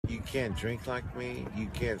You can't drink like me. You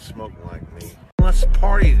can't smoke like me. Let's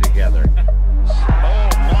party together. Oh,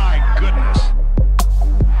 my goodness.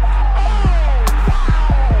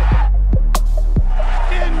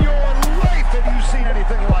 In your life, have you seen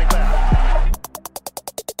anything like that?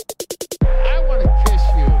 I want to kiss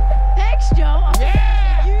you. Thanks, Joe.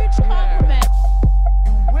 Yeah. Huge compliment.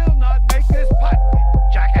 You will not make this putt,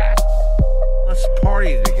 jackass. Let's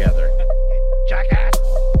party together. Jackass.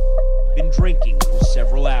 Been drinking for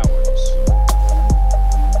several hours.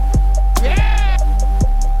 Yeah.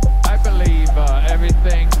 I believe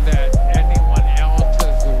everything that anyone else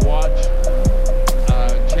has watched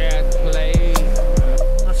Chad play.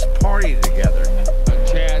 Let's party together.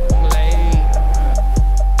 Chad play.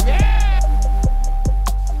 Yeah.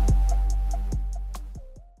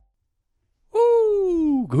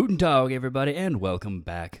 Woo! Guten Tag, everybody, and welcome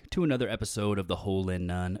back to another episode of the Hole in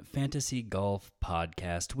None Fantasy Golf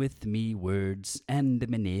Podcast with me, Words, and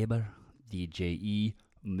my neighbor, DJE,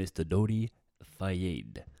 Mr. Dodi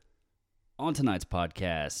Fayed. On tonight's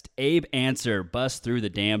podcast, Abe Ancer busts through the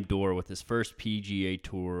damn door with his first PGA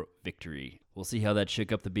Tour victory. We'll see how that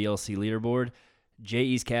shook up the BLC leaderboard.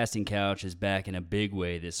 JE's Casting Couch is back in a big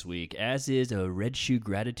way this week, as is a Red Shoe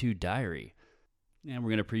Gratitude Diary. And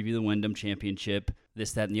we're going to preview the Wyndham Championship,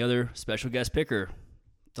 this, that, and the other special guest picker.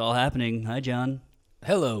 It's all happening. Hi, John.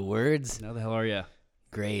 Hello, Words. How the hell are you?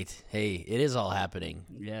 Great. Hey, it is all happening.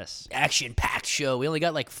 Yes. Action-packed show. We only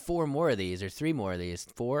got like 4 more of these, or 3 more of these.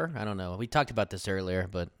 4? I don't know. We talked about this earlier,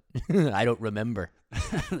 but I don't remember.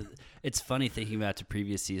 It's funny thinking back to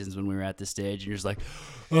previous seasons when we were at this stage, and you're just like,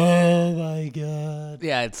 oh my God.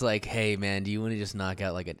 Yeah, it's like, hey, man, do you want to just knock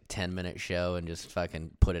out like a 10-minute show and just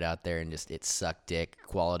fucking put it out there and just it suck dick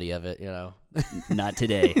quality of it, you know? Not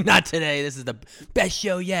today. Not today. This is the best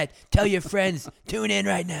show yet. Tell your friends. Tune in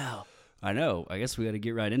right now. I know. I guess we got to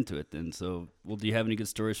get right into it then. So, well, do you have any good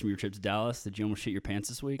stories from your trip to Dallas? Did you almost shit your pants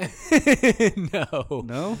this week? No.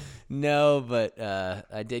 No? No, but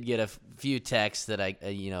I did get a few texts that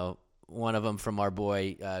one of them from our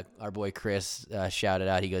boy Chris shouted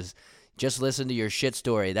out. He goes, "Just listen to your shit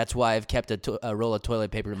story. That's why I've kept a roll of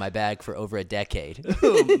toilet paper in my bag for over a decade."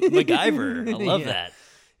 Ooh, MacGyver. I love that.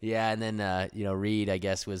 Yeah, and then Reed, I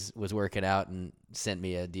guess, was working out and sent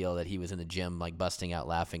me a deal that he was in the gym like busting out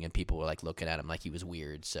laughing, and people were like looking at him like he was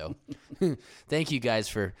weird. So, thank you guys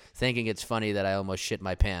for thinking it's funny that I almost shit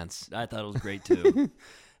my pants. I thought it was great too.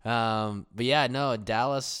 But yeah, no,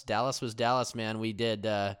 Dallas was Dallas, man. We did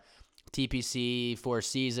TPC 4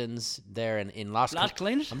 Seasons there in Las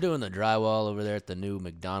Colinas? I'm doing the drywall over there at the new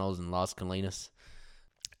McDonald's in Las Colinas.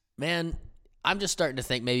 Man, I'm just starting to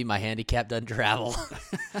think maybe my handicap doesn't travel.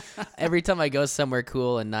 Every time I go somewhere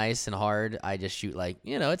cool and nice and hard, I just shoot like,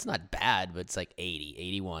 it's not bad, but it's like 80,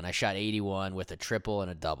 81. I shot 81 with a triple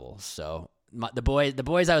and a double. So the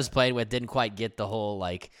boys I was playing with didn't quite get the whole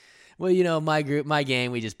like, well, my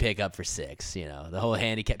game, we just pick up for 6, the whole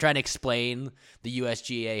handicap, trying to explain the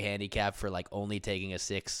USGA handicap for like only taking a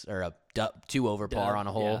 6 or a 2 over par on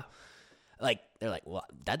a hole. Yeah. Like, they're like, well,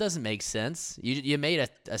 that doesn't make sense. You made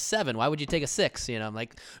a 7. Why would you take a 6? I'm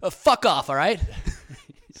like, oh, fuck off, all right?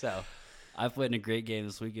 So, I played in a great game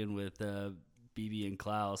this weekend with BB and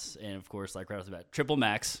Klaus, and of course, like right off the bat, triple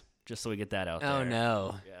max, just so we get that out there. Oh,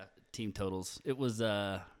 no. Yeah, team totals. It was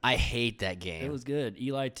I hate that game. It was good.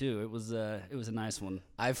 Eli too. It was a nice one.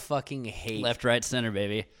 I fucking hate Left, right, center,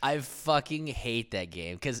 baby. I fucking hate that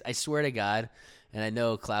game because I swear to God, and I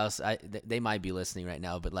know Klaus, they might be listening right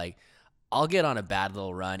now, but like, I'll get on a bad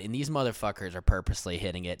little run, and these motherfuckers are purposely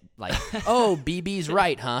hitting it like, oh, BB's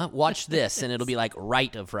right, huh? Watch this, and it'll be like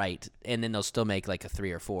right of right, and then they'll still make like a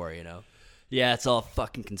 3 or 4, Yeah, it's all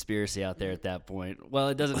fucking conspiracy out there at that point. Well,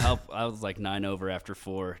 it doesn't help. I was like 9 over after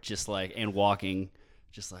 4, just like, and walking,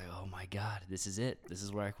 just like, oh my God, this is it. This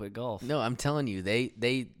is where I quit golf. No, I'm telling you,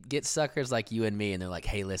 they get suckers like you and me, and they're like,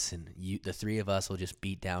 hey, listen, the 3 of us will just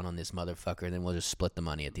beat down on this motherfucker, and then we'll just split the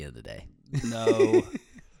money at the end of the day. No.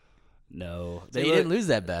 No. So you didn't lose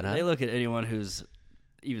that bad, huh? They look at anyone who's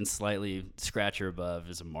even slightly scratch or above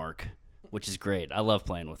as a mark, which is great. I love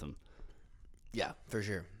playing with them. Yeah, for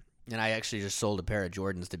sure. And I actually just sold a pair of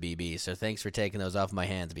Jordans to BB, so thanks for taking those off my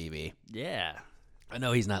hands, BB. Yeah. I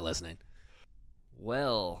know he's not listening.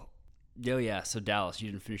 Well, yeah, so Dallas,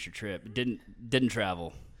 you didn't finish your trip. Didn't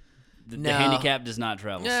travel. The No. handicap does not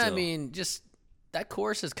travel Yeah, still. I mean, just that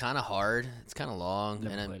course is kind of hard. It's kind of long.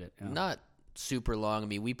 Never and played it, yeah. Not super long. I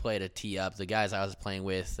mean, we played a tee up. The guys I was playing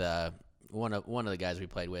with, one of the guys we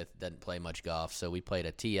played with didn't play much golf, so we played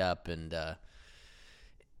a tee up, and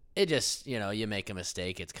it just, you make a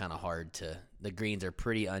mistake, it's kind of hard to. The greens are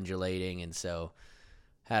pretty undulating, and so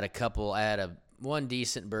I had one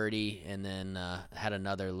decent birdie, and then had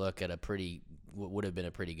another look at what would have been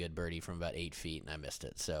a pretty good birdie from about 8 feet, and I missed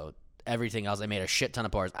it. So everything else, I made a shit ton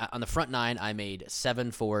of pars. On the front 9, I made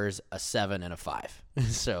 7 4s, a 7, and a 5.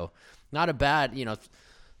 So not a bad,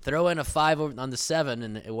 throw in a 5 on the 7,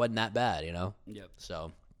 and it wasn't that bad, Yep.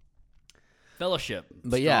 So. Fellowship.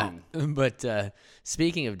 But strong.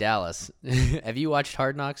 Speaking of Dallas, have you watched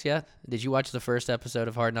Hard Knocks yet? Did you watch the first episode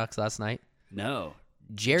of Hard Knocks last night? No.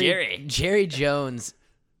 Jerry Jones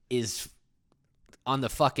is on the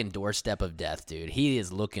fucking doorstep of death, dude. He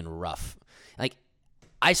is looking rough. Like,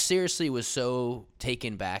 I seriously was so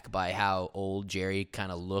taken back by how old Jerry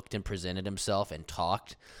kind of looked and presented himself and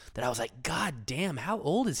talked that I was like, God damn, how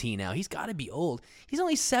old is he now? He's got to be old. He's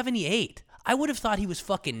only 78. I would have thought he was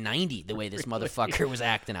fucking 90 the way this motherfucker was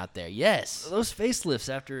acting out there. Yes. Those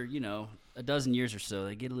facelifts after, a dozen years or so,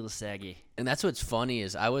 they get a little saggy. And that's what's funny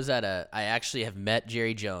is I actually have met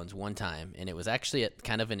Jerry Jones one time, and it was actually at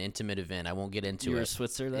kind of an intimate event. I won't get into You it. were a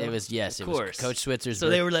Switzer, though? It was, yes. Of it course. was Coach Switzer's So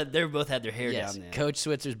they both had their hair down there. Coach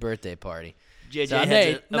Switzer's birthday party. JJ So,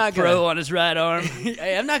 had a pro on his right arm.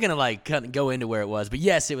 Hey, I'm not going to go into where it was, but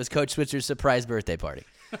yes, it was Coach Switzer's surprise birthday party.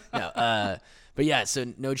 No, but yeah, so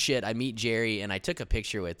no shit. I meet Jerry, and I took a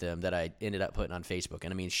picture with him that I ended up putting on Facebook.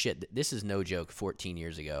 And I mean, shit, this is no joke. 14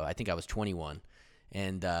 years ago, I think I was 21,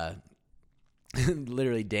 and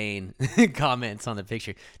literally Dane comments on the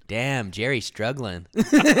picture, "Damn, Jerry's struggling."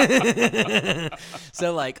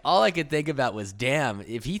 So like, all I could think about was, damn,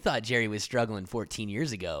 if he thought Jerry was struggling 14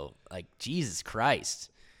 years ago, like Jesus Christ,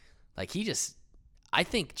 like I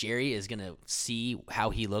think Jerry is gonna see how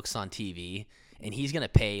he looks on TV, and he's gonna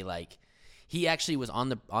pay like. He actually was on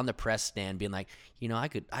the press stand being like, I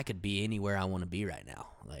could be anywhere I want to be right now.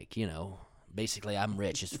 Like, basically I'm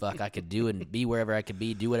rich as fuck. I could do and be wherever I could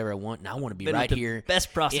be, do whatever I want, and I want to be right here.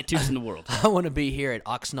 Best prostitutes in the world. I want to be here at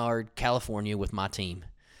Oxnard, California with my team.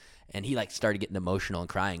 And he like started getting emotional and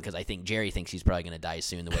crying because I think Jerry thinks he's probably going to die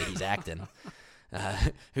soon the way he's acting.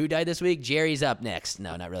 Who died this week? Jerry's up next.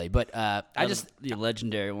 No, not really. But the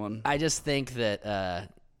legendary one. I just think that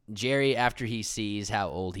Jerry, after he sees how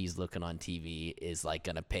old he's looking on TV, is like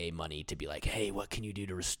going to pay money to be like, hey, what can you do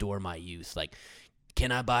to restore my youth? Like,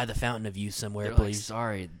 can I buy the Fountain of Youth somewhere, They're please? Like,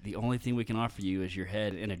 sorry, the only thing we can offer you is your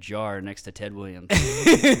head in a jar next to Ted Williams.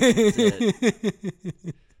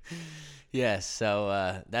 Yes,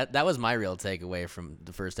 so that was my real takeaway from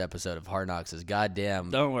the first episode of Hard Knocks is goddamn.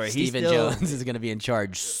 Don't worry, Stephen Jones is going to be in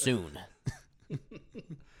charge soon.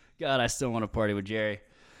 God, I still want to party with Jerry.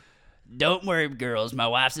 Don't worry, girls. My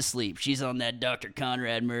wife's asleep. She's on that Dr.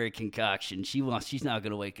 Conrad Murray concoction. She's not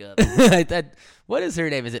going to wake up. What is her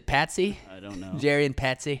name? Is it Patsy? I don't know. Jerry and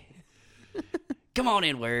Patsy? Come on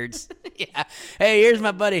in, Words. Yeah. Hey, here's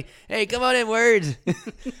my buddy. Hey, come on in, Words.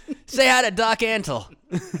 Say hi to Doc Antle.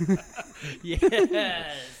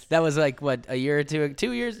 Yes. That was like, what, a year or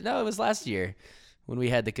 2 years? No, it was last year when we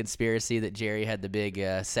had the conspiracy that Jerry had the big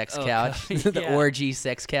sex couch, the orgy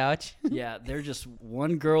sex couch. Yeah, they're just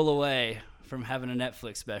one girl away from having a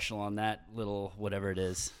Netflix special on that little whatever it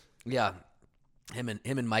is. Yeah. Him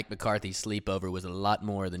and Mike McCarthy's sleepover was a lot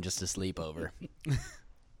more than just a sleepover.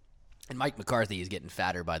 And Mike McCarthy is getting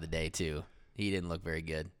fatter by the day, too. He didn't look very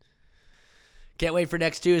good. Can't wait for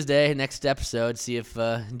next Tuesday, next episode, see if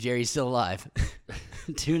Jerry's still alive.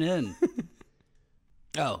 Tune in.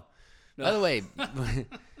 Oh. By the way,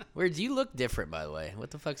 where do you look different, by the way?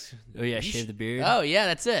 What the fuck's... Oh, yeah, shave the beard. Oh, yeah,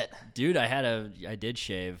 that's it. Dude, I did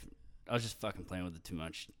shave. I was just fucking playing with it too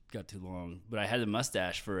much. Got too long. But I had a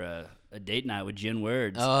mustache for a date night with Jen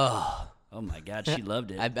Words. Oh, my God, she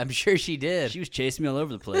loved it. I'm sure she did. She was chasing me all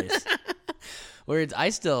over the place. Words, I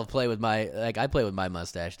still play with I play with my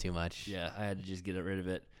mustache too much. Yeah, I had to just get rid of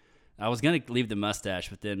it. I was going to leave the mustache,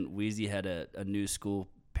 but then Wheezy had a new school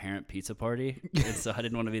parent pizza party, and so I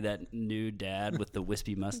didn't want to be that new dad with the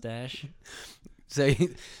wispy mustache. So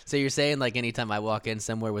you're saying, like, anytime I walk in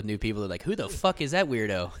somewhere with new people, they're like, who the fuck is that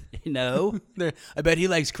weirdo? No. I bet he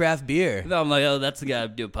likes craft beer. No, I'm like, oh, that's the guy I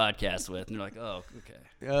do a podcast with. And they're like, oh, okay.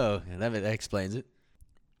 Oh, that explains it.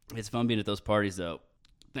 It's fun being at those parties, though.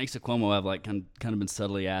 Thanks to Cuomo, I've like kind of been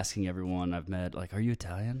subtly asking everyone I've met, like, are you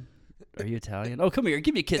Italian? Are you Italian? Oh, come here,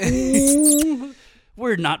 give me a kiss.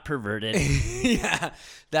 We're not perverted. Yeah,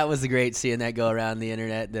 that was great seeing that go around the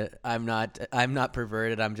internet. That I'm not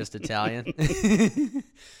perverted. I'm just Italian.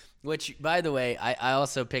 Which, by the way, I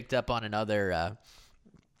also picked up on another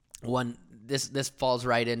one. This falls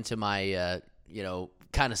right into my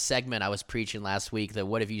kind of segment I was preaching last week.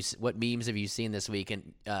 What memes have you seen this week?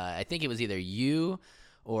 And I think it was either you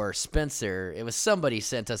or Spencer. It was somebody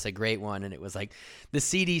sent us a great one, and it was like, the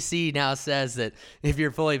CDC now says that if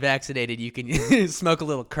you're fully vaccinated, you can smoke a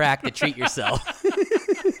little crack to treat yourself.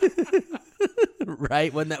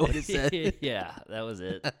 Right? Wasn't that what it said? Yeah, that was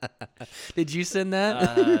it. Did you send that?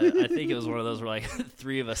 I think it was one of those where like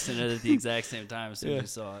 3 of us sent it at the exact same time as soon as we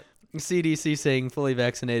saw it. CDC saying fully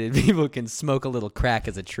vaccinated people can smoke a little crack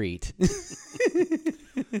as a treat.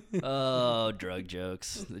 Oh, drug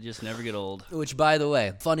jokes. They just never get old. Which, by the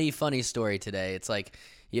way, funny story today. It's like,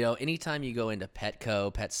 anytime you go into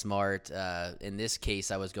Petco, PetSmart, in this case,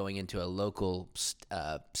 I was going into a local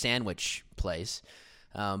sandwich place.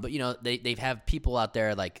 But, they have people out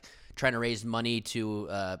there, like, trying to raise money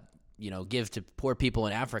to, give to poor people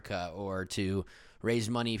in Africa or to raise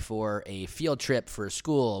money for a field trip for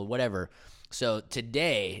school, whatever. So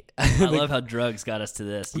today, I love how drugs got us to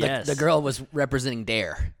this. Yes. The girl was representing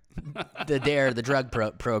DARE, the drug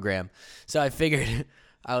program. So I figured,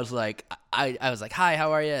 I was like, hi,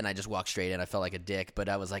 how are you? And I just walked straight in. I felt like a dick, but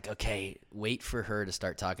I was like, okay, wait for her to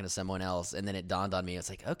start talking to someone else. And then it dawned on me.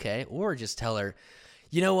 It's like, okay, or just tell her,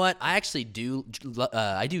 you know what? I actually do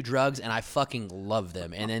drugs and I fucking love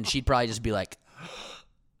them. And then she'd probably just be like,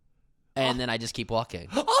 and then I just keep walking.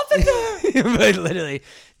 Officer! But literally,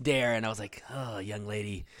 DARE. And I was like, oh, young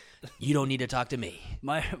lady, you don't need to talk to me.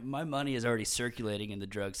 My money is already circulating in the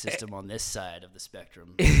drug system on this side of the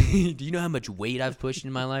spectrum. Do you know how much weight I've pushed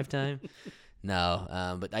in my lifetime?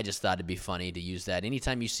 No, but I just thought it'd be funny to use that.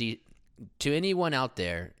 Anytime you see, to anyone out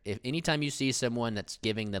there, anytime you see someone that's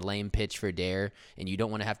giving the lame pitch for DARE and you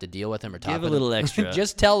don't want to have to deal with them or talk Give a with little them, extra.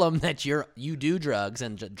 just tell them that you do drugs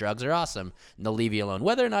and drugs are awesome, and they'll leave you alone,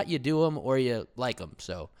 whether or not you do them or you like them.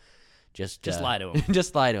 So just lie to them.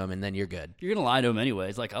 Just lie to them, and then you're good. You're going to lie to him anyway.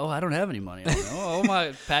 It's like, oh, I don't have any money. Oh,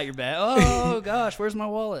 my, pat your back. Oh, gosh, where's my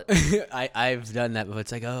wallet? I've done that before.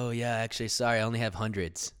 It's like, oh, yeah, actually, sorry, I only have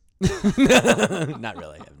hundreds. Not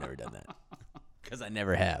really. I've never done that because I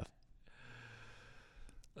never have.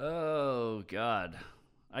 Oh, God.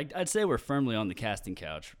 I'd say we're firmly on the casting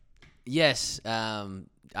couch. Yes,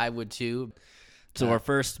 I would too. So our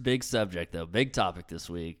first big subject, though, big topic this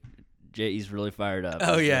week. J.E.'s really fired up.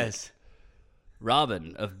 Oh, yes.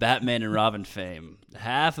 Robin of Batman and Robin fame,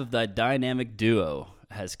 half of that dynamic duo,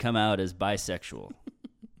 has come out as bisexual.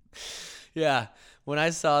 Yeah. When I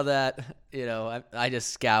saw that, I just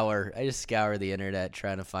scour the internet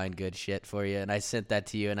trying to find good shit for you, and I sent that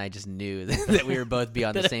to you, and I just knew that we were both be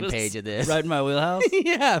on the same page of this. Right in my wheelhouse?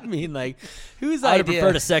 Yeah, I mean, like, whose I would have idea?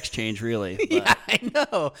 preferred a sex change, really. But. Yeah, I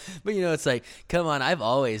know. But, it's like, come on, I've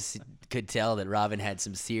always could tell that Robin had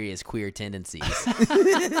some serious queer tendencies.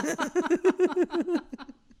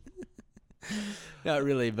 Not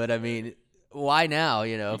really, but I mean, why now,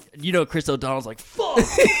 Chris O'Donnell's like, fuck!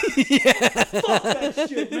 Fuck that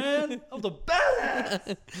shit, man! I'm the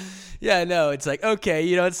badass! Yeah, no, it's like, okay,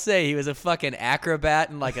 you don't say he was a fucking acrobat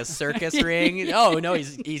in like a circus ring. Oh, no,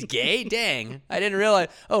 he's gay? Dang. I didn't realize.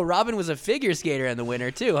 Oh, Robin was a figure skater in the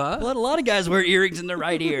winter too, huh? Well, a lot of guys wear earrings in their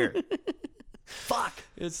right ear. Fuck.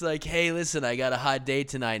 It's like, hey, listen, I got a hot date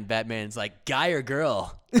tonight, and Batman's like, guy or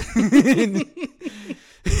girl?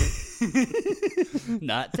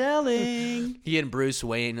 Not telling. He and Bruce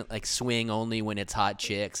Wayne like swing only when it's hot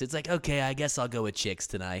chicks. It's like, okay, I guess I'll go with chicks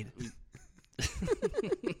tonight.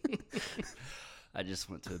 I just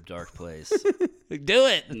went to a dark place. Do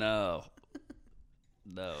it. No.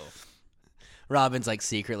 Robin's like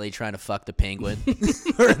secretly trying to fuck the Penguin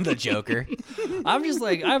or the Joker. I'm just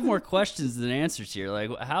like, I have more questions than answers here. Like,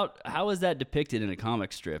 how is that depicted in a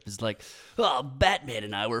comic strip? It's like, oh, Batman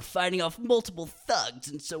and I were fighting off multiple thugs,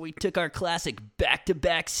 and so we took our classic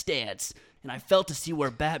back-to-back stance, and I felt to see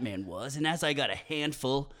where Batman was, and as I got a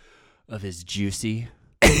handful of his juicy,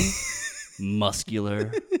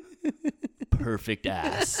 muscular, perfect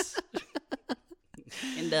ass,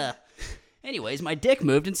 and anyways, my dick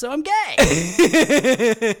moved, and so I'm gay.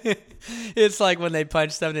 It's like when they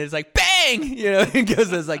punch something, it's like bang, it goes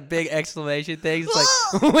those like big exclamation things. It's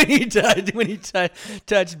like when he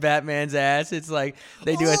touched Batman's ass, it's like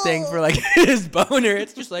they do a thing for like his boner.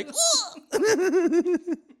 It's just like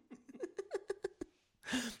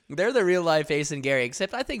they're the real life Ace and Gary,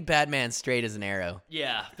 except I think Batman's straight as an arrow.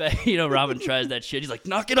 Yeah, but Robin tries that shit. He's like,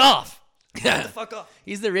 knock it off. Get the fuck off.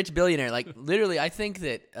 He's the rich billionaire. Like, literally, I think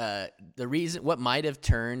that the reason, what might have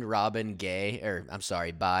turned Robin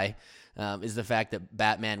bi, is the fact that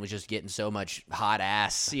Batman was just getting so much hot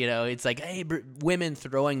ass. It's like, hey, women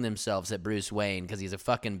throwing themselves at Bruce Wayne because he's a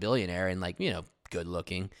fucking billionaire and, like, good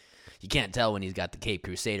looking. You can't tell when he's got the Cape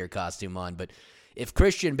Crusader costume on, but if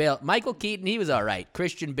Christian Bale, Michael Keaton, he was all right.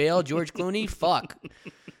 Christian Bale, George Clooney, fuck.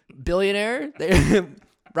 Billionaire,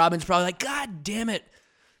 Robin's probably like, God damn it.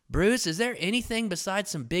 Bruce, is there anything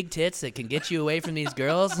besides some big tits that can get you away from these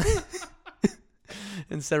girls?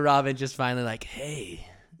 And so Robin just finally like, hey.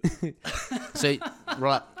 So,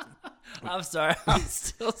 I'm sorry, I'm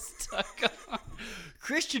still stuck on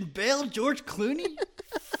Christian Bale, George Clooney?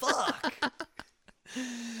 Fuck.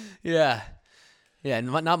 yeah. Yeah,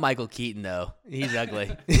 not Michael Keaton, though. He's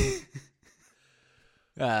ugly.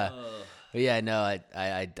 But yeah, no,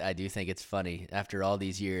 I do think it's funny. After all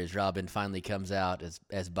these years, Robin finally comes out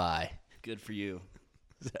as bi. Good for you.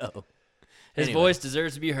 So His anyway. voice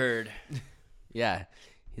deserves to be heard. Yeah.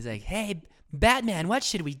 He's like, hey, Batman, what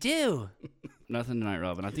should we do? Nothing tonight,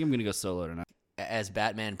 Robin. I think I'm going to go solo tonight. As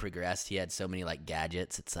Batman progressed, he had so many like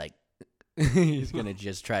gadgets. It's like he's going to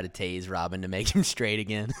just try to tase Robin to make him straight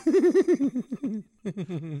again.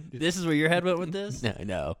 This is where your head went with this?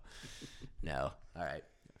 No. All right.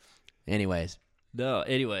 Anyways. No,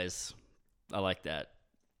 anyways. I like that.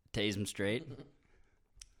 Tase him straight.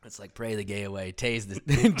 It's like pray the gay away, tase the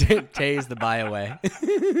tase the bi away.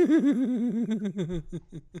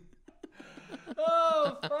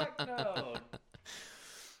 Oh, fuck no.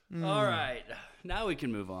 All right. Now we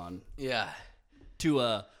can move on Yeah.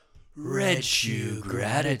 to Red Shoe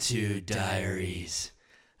Gratitude Diaries.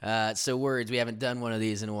 So words, we haven't done one of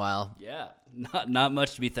these in a while. yeah, not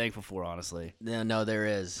much to be thankful for, honestly. No, there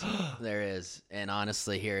is. There is. And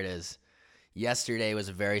honestly, here it is. Yesterday was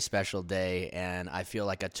a very special day, and I feel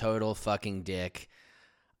like a total fucking dick.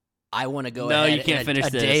 I want to go No, ahead you can't and finish a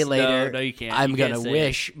this. day later. No, you can't. I'm You going can't to say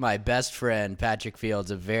wish my best friend, Patrick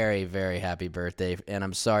Fields, a very, very happy birthday. And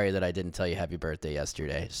I'm sorry that I didn't tell you happy birthday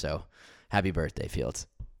yesterday. So happy birthday, Fields.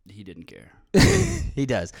 He didn't care. He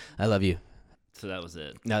does. I love you. So that was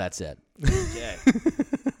it. No, that's it. Okay.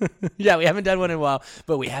 Yeah, we haven't done one in a while,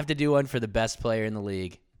 but we have to do one for the best player in the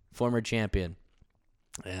league, former champion,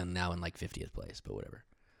 and now in like 50th place, but whatever.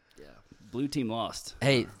 Yeah. Blue team lost.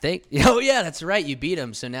 Hey, oh yeah, that's right, you beat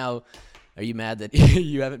him. So now, are you mad that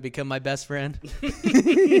you haven't become my best friend?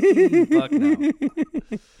 Fuck no.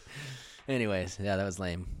 Anyways, yeah, that was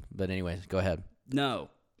lame. But anyways, go ahead. No.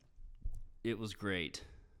 It was great.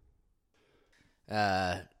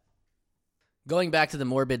 Going back to the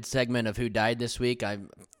morbid segment of who died this week, I'm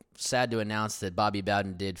sad to announce that Bobby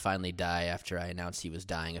Bowden did finally die after I announced he was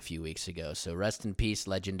dying a few weeks ago. So rest in peace,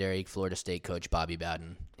 legendary Florida State coach Bobby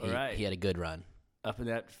Bowden. All right. He had a good run. Up in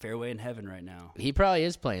that fairway in heaven right now. He probably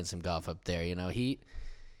is playing some golf up there. You know, he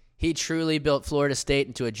truly built Florida State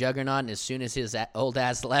into a juggernaut, and as soon as his old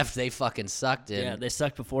ass left, they fucking sucked. And Yeah, they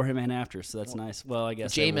sucked before him and after, so that's nice. Well, I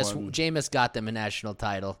guess they won. Jameis got them a national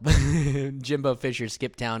title. Jimbo Fisher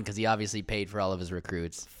skipped town because he obviously paid for all of his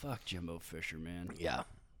recruits. Fuck Jimbo Fisher, man. Yeah.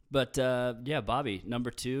 But, yeah, Bobby,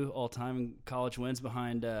 number 2 all-time in college wins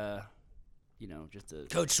behind, just a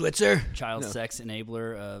Coach Switzer. child sex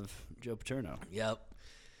enabler of Joe Paterno. Yep.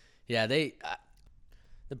 Yeah, the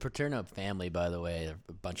Paterno family, by the way, are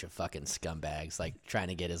a bunch of fucking scumbags, like, trying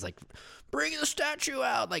to get his, like, bring the statue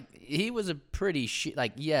out. Like, he was a pretty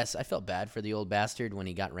yes, I felt bad for the old bastard when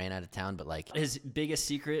he got ran out of town, but, like... His biggest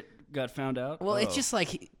secret got found out? Well, Oh. it's just,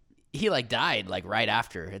 like, he like, died, like, right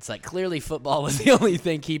after. It's, like, clearly football was the only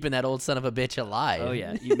thing keeping that old son of a bitch alive. Oh,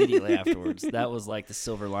 yeah, immediately afterwards. That was, like, the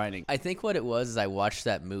silver lining. I think what it was is I watched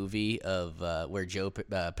that movie of where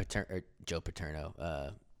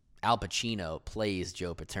Al Pacino plays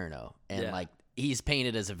Joe Paterno, and Yeah. like he's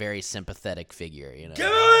painted as a very sympathetic figure, you know.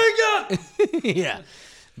 Yeah,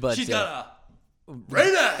 but She's got a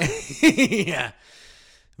radar. yeah.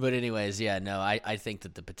 But anyways, yeah, no, I think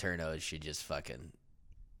that the Paternos should just fucking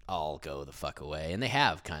all go the fuck away, and they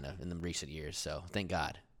have kind of in the recent years. So thank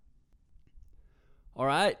God. All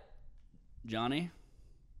right, Johnny.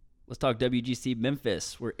 Let's talk WGC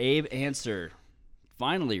Memphis, where Abe Answer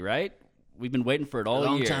finally, right? We've been waiting for it all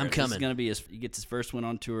Long year. time This coming. is going to be he gets his first win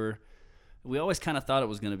on tour. We always kind of thought it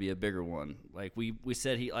was going to be a bigger one. Like we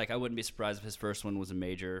said, I wouldn't be surprised if his first one was a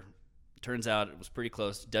major. Turns out it was pretty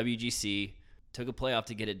close. WGC took a playoff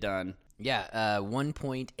to get it done. Yeah,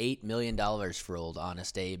 $1.8 million for old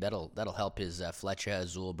Honest Abe. That'll help his Flecha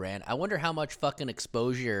Azul brand. I wonder how much fucking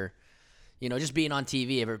exposure, just being on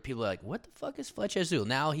TV, people are like, what the fuck is Flecha Azul?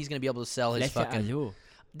 Now he's going to be able to sell his fucking...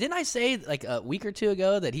 Didn't I say like a week or two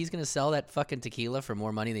ago that he's going to sell that fucking tequila for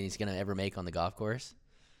more money than he's going to ever make on the golf course?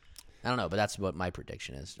 I don't know, but that's what my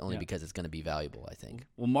prediction is, only because it's going to be valuable, I think.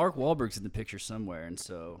 Well, Mark Wahlberg's in the picture somewhere, and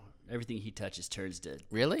so everything he touches turns to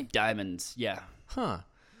Really? diamonds. Yeah. Huh.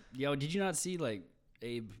 Yo, did you not see, like,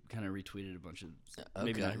 Abe kind of retweeted a bunch of,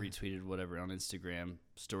 maybe Okay. not retweeted, whatever, on Instagram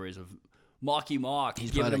stories of Mocky Mock.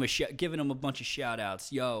 He's giving probably- giving him a bunch of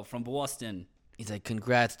shout-outs. Yo, from Boston. He's like,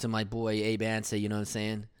 congrats to my boy Abe Ansa, you know what I'm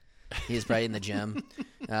saying? He's probably in the gym.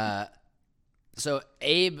 So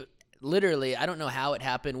Abe, literally, I don't know how it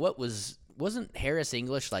happened. Wasn't Harris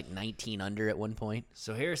English like 19 under at one point?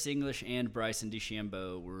 So Harris English and Bryson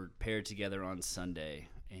DeChambeau were paired together on Sunday,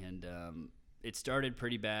 and it started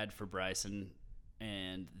pretty bad for Bryson,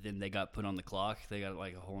 and then they got put on the clock. They got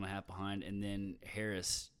like a hole and a half behind, and then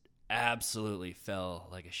Harris absolutely fell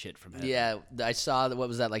like a shit from heaven. Yeah, I saw that. What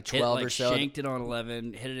was that, like 12 or so? Shanked it on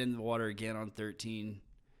 11, hit it in the water again on 13.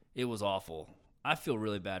 It was awful. I feel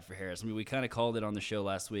really bad for Harris. I mean, we kind of called it on the show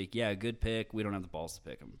last week. Yeah, good pick. We don't have the balls to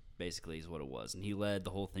pick him, basically, is what it was. And he led the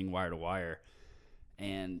whole thing wire to wire.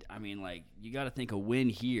 And, I mean, like, you got to think a win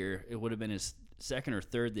here, it would have been his second or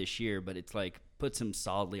third this year, but it's like puts him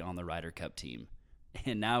solidly on the Ryder Cup team.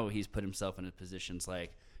 And now he's put himself in a positions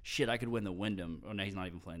like, shit, I could win the Wyndham. Oh, no, he's not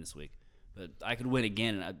even playing this week. But I could win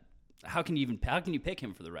again. And how can you pick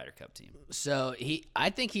him for the Ryder Cup team? So I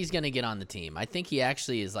think he's going to get on the team. I think he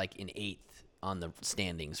actually is like in 8th on the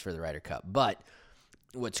standings for the Ryder Cup. But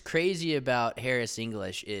what's crazy about Harris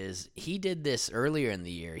English is he did this earlier in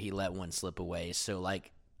the year. He let one slip away. So,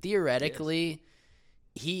 like, theoretically,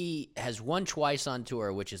 he has won twice on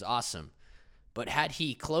tour, which is awesome. But had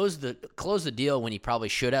he closed the deal when he probably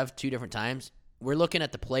should have 2 different times, we're looking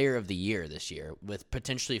at the player of the year this year with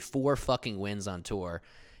potentially 4 fucking wins on tour.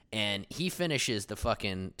 And he finishes the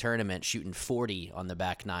fucking tournament shooting 40 on the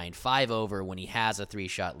back 9, 5 over when he has a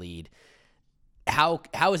 3-shot lead. How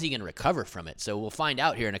is he going to recover from it? So we'll find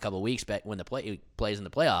out here in a couple of weeks when he plays in the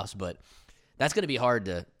playoffs, but that's going to be hard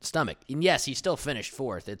to stomach. And yes, he still finished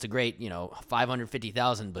 4th. It's a great,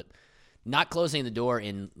 $550,000, but not closing the door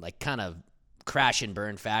in like kind of crash and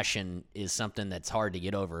burn fashion is something that's hard to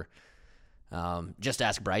get over. Just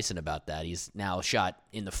ask Bryson about that. He's now shot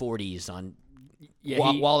in the 40s on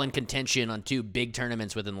while in contention on 2 big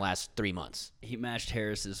tournaments within the last 3 months. He matched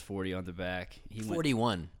Harris's 40 on the back. He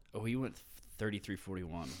 41. He went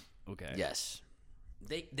 33-41. Okay. Yes.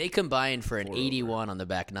 They combined for an 4 81 on the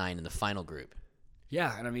back 9 in the final group.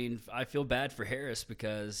 Yeah, and I mean, I feel bad for Harris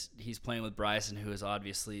because he's playing with Bryson, who is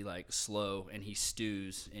obviously like slow, and he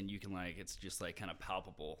stews, and you can like it's just like kind of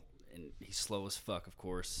palpable, and he's slow as fuck, of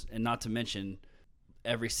course, and not to mention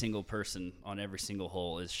every single person on every single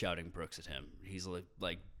hole is shouting Brooks at him. He's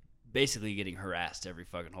like basically getting harassed every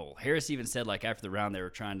fucking hole. Harris even said like after the round they were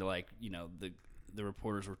trying to the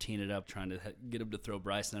reporters were teeing it up, trying to get him to throw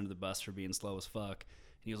Bryson under the bus for being slow as fuck.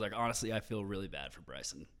 And he was like, honestly, I feel really bad for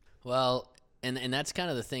Bryson. Well, and that's kind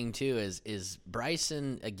of the thing, too, is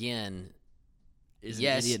Bryson, again, is an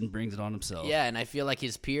idiot and brings it on himself. Yeah, and I feel like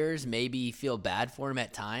his peers maybe feel bad for him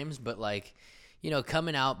at times, but, like,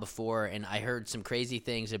 coming out before, and I heard some crazy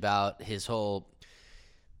things about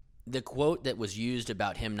the quote that was used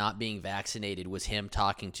about him not being vaccinated was him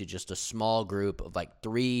talking to just a small group of, like,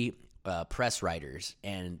 3 press writers,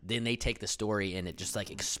 and then they take the story and it just like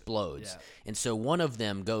explodes. Yeah. And so one of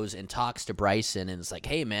them goes and talks to Bryson and it's like,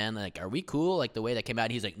 hey man, like, are we cool? Like the way that came out,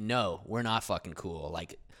 he's like, no, we're not fucking cool.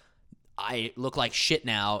 Like, I look like shit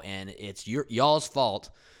now and it's y'all's fault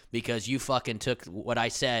because you fucking took what I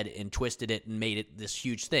said and twisted it and made it this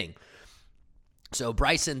huge thing. So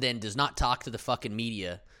Bryson then does not talk to the fucking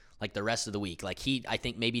media like the rest of the week. Like I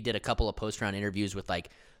think maybe did a couple of post-round interviews with like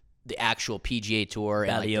the actual PGA Tour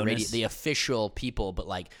and like the official people, but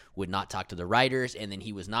like would not talk to the writers, and then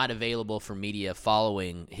he was not available for media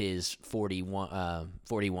following his 41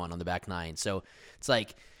 on the back 9. So it's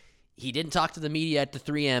like he didn't talk to the media at the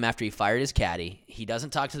 3M after he fired his caddy. He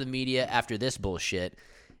doesn't talk to the media after this bullshit.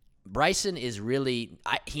 Bryson is really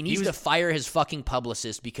he needs to fire his fucking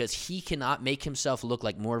publicist because he cannot make himself look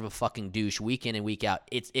like more of a fucking douche week in and week out.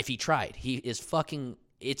 If he tried, he is fucking.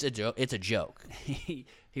 It's a joke. It's a joke.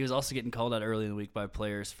 He was also getting called out early in the week by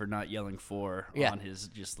players for not yelling on his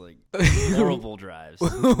just like horrible drives.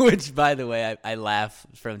 Which, by the way, I laugh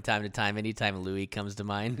from time to time anytime Louis comes to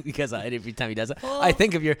mind because every time he does it, I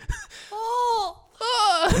think of your.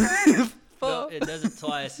 No, it does it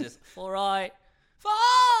twice. It's all right.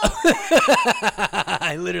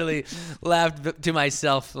 I literally laughed to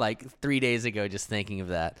myself like 3 days ago just thinking of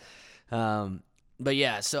that. But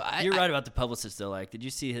yeah, so you're right about the publicist though. Like, did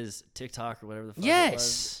you see his TikTok or whatever the fuck yes. it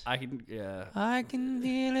was? I can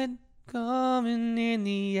feel it coming in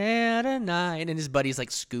the air tonight. And his buddy's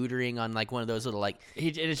like scootering on like one of those little like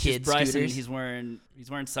it's kid just Bryson. scooters. He's wearing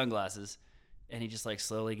sunglasses, and he just like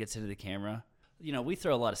slowly gets into the camera. We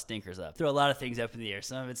throw a lot of stinkers up. Throw a lot of things up in the air.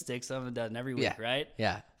 Some of it sticks, some of it doesn't every week, right?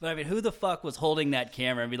 Yeah. But I mean, who the fuck was holding that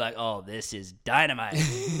camera and be like, oh, this is dynamite.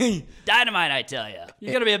 Dynamite, I tell you.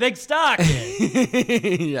 You're going to be a big star,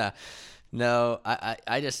 kid. Yeah. No,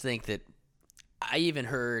 I just think that I even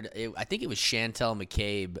heard, I think it was Chantel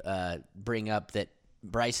McCabe bring up that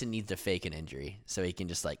Bryson needs to fake an injury so he can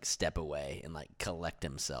just, like, step away and, like, collect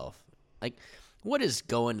himself. Like, what is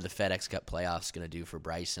going to the FedEx Cup playoffs going to do for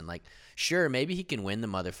Bryson? Like, sure, maybe he can win the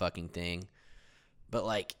motherfucking thing, but,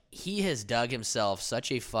 like, he has dug himself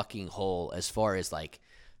such a fucking hole as far as, like,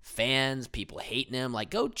 fans, people hating him. Like,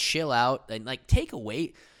 go chill out and, like, take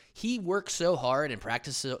away. He works so hard and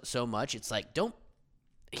practices so much. It's like,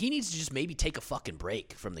 he needs to just maybe take a fucking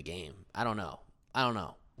break from the game. I don't know.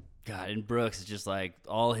 God, and Brooks is just like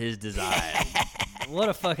all his desire. What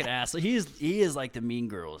a fucking asshole. He is like the Mean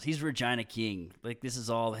Girls. He's Regina King. Like, this is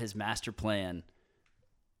all his master plan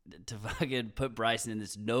to fucking put Bryson in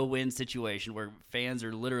this no-win situation where fans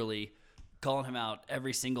are literally calling him out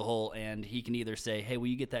every single hole, and he can either say, hey, will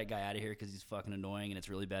you get that guy out of here because he's fucking annoying and it's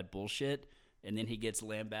really bad bullshit, and then he gets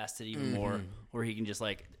lambasted even more, or he can just,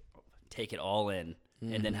 like, take it all in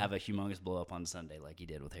and then have a humongous blow-up on Sunday like he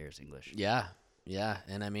did with Harris English. Yeah,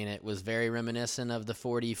 and I mean, it was very reminiscent of the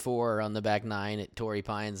 44 on the back nine at Torrey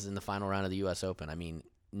Pines in the final round of the U.S. Open. I mean,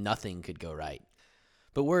 nothing could go right.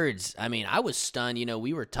 But words, I mean, I was stunned. You know,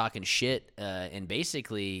 we were talking shit, and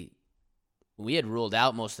basically we had ruled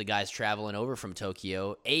out most of the guys traveling over from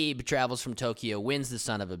Tokyo. Abe travels from Tokyo, wins the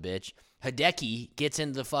son of a bitch. Hideki gets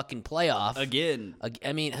into the fucking playoff. Again.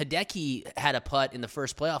 I mean, Hideki had a putt in the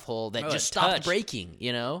first playoff hole that just stopped breaking,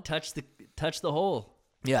 you know? Touch the hole.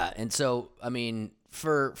 Yeah, and so, I mean,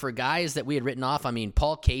 for guys that we had written off, I mean,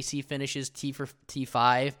 Paul Casey finishes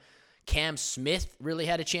T5. Cam Smith really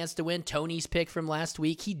had a chance to win. Tony's pick from last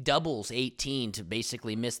week, he doubles 18 to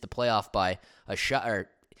basically miss the playoff by a shot.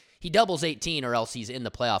 Or he doubles 18 or else he's in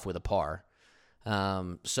the playoff with a par.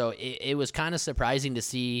 So it was kind of surprising to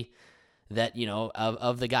see that, you know,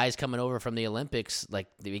 of the guys coming over from the Olympics, like,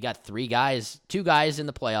 we got two guys in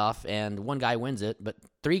the playoff, and one guy wins it, but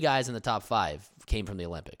 3 guys in the top 5 came from the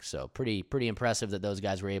Olympics. So pretty impressive that those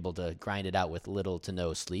guys were able to grind it out with little to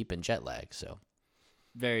no sleep and jet lag. So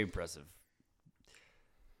very impressive.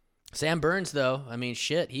 Sam Burns, though, I mean,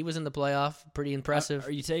 shit, he was in the playoff. Pretty impressive.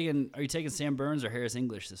 Are you taking Sam Burns or Harris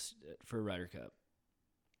English for a Ryder Cup?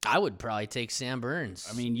 I would probably take Sam Burns.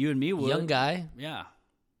 I mean, you and me would. Young guy. Yeah.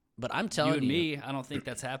 But I'm telling you. You and me, I don't think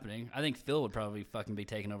that's happening. I think Phil would probably fucking be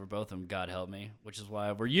taking over both of them, God help me, which is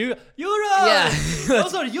why we're Euros! Yeah.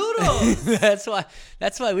 Those are Euros!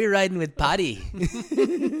 That's why we're riding with Paddy.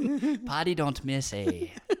 Paddy don't miss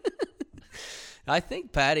a. I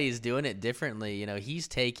think Paddy's doing it differently. You know, he's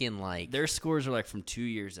taking, like... Their scores are, like, from 2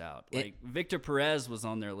 years out. Like, Victor Perez was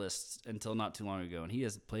on their list until not too long ago, and he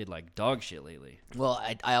has played like dog shit lately. Well,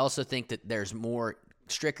 I also think that there's more...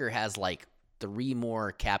 Stricker has, like, 3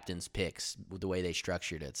 more captain's picks with the way they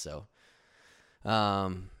structured it. So,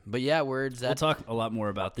 but yeah, words. We'll talk a lot more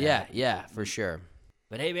about that. Yeah, for sure.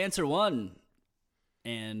 But Abe Ancer won,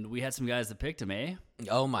 and we had some guys that picked him, eh?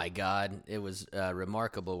 Oh my God, it was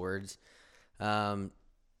remarkable, words.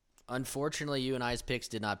 Unfortunately, you and I's picks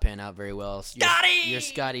did not pan out very well. You're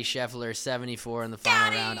Scotty Scheffler, 74 in the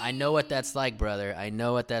final round. I know what that's like, brother. I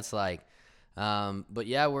know what that's like. But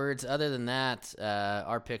yeah, words. Other than that,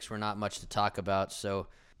 our picks were not much to talk about. So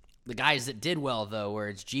the guys that did well, though,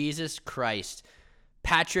 words. Jesus Christ.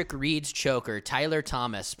 Patrick Reed's choker. Tyler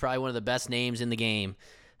Thomas, probably one of the best names in the game.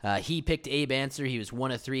 He picked Abe Ancer. He was one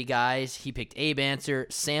of 3 guys. He picked Abe Ancer,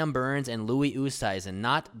 Sam Burns, and Louis Oosthuizen.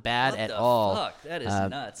 Not bad at all. Fuck? That is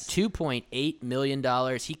nuts. $2.8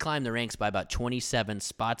 million. He climbed the ranks by about 27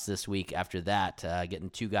 spots this week after that, getting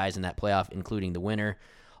 2 guys in that playoff, including the winner.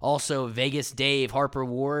 Also, Vegas Dave, Harper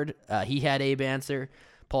Ward, he had Abe Ancer,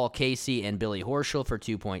 Paul Casey, and Billy Horschel for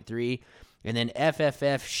 2.3. And then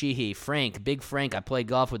FFF Sheehy, Frank, Big Frank. I played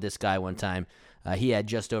golf with this guy one time. He had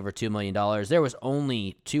just over $2 million. There was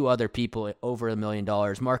only 2 other people over $1 million.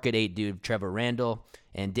 Market 8 dude, Trevor Randall,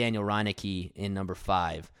 and Daniel Reineke in number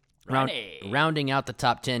 5. Rounding out the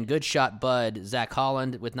top 10, Good Shot Bud, Zach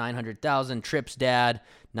Holland with $900,000, Tripp's dad,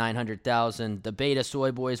 $900,000, the Beta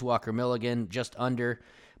Soy Boys, Walker Milligan, just under.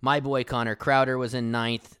 My boy Connor Crowder was in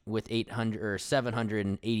 9th with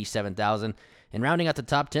 $787,000. And rounding out the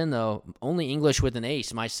top 10, though, only English with an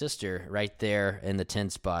ace, my sister, right there in the 10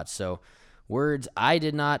 spot. So, words, I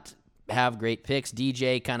did not have great picks.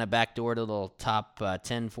 DJ kind of backdoored a little top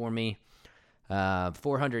 10 for me.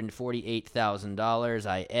 $448,000.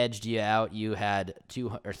 I edged you out. You had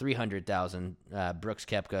 $300,000. Brooks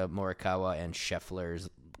Koepka, Morikawa, and Scheffler's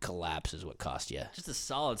collapse is what cost you. Just a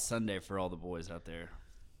solid Sunday for all the boys out there.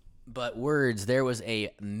 But words, there was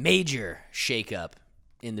a major shakeup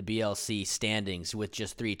in the BLC standings with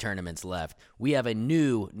just 3 tournaments left. We have a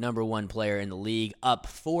new number 1 player in the league, up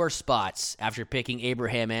 4 spots after picking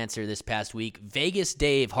Abraham Answer this past week. Vegas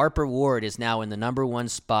Dave Harper Ward is now in the number 1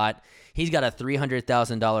 spot. He's got a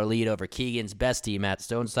 $300,000 lead over Keegan's bestie, Matt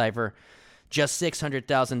Stonecipher. Just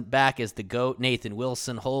 $600,000 back is the GOAT, Nathan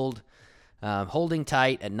Wilson. Holding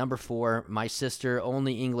tight at number 4. My sister,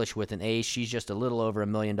 only English with an ace. She's just a little over $1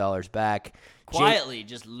 million back. Quietly,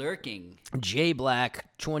 just lurking. Jay Black,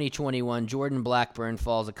 2021. Jordan Blackburn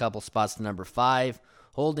falls a couple spots to number 5.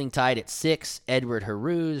 Holding tight at 6, Edward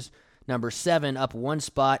Haruz. Number 7, up 1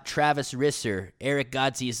 spot, Travis Risser, Eric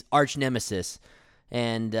Godsey's arch nemesis.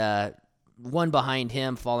 And 1 behind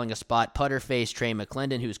him, falling a spot, Putterface Trey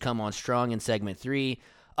McClendon, who's come on strong in segment 3.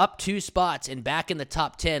 Up 2 spots and back in the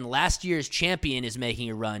top 10. Last year's champion is making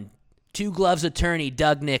a run. 2 Gloves attorney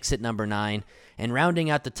Doug Nix at number 9. And rounding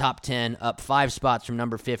out the top 10, up 5 spots from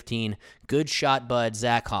number 15, good shot bud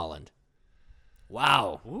Zach Holland.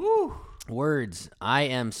 Wow. Woo. Words. I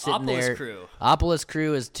am sitting Opolis there. Crew. Opolis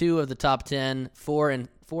Crew is 2 of the top 10, 4 and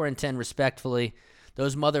 10 respectfully.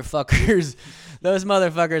 Those motherfuckers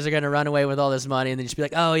are going to run away with all this money and then just be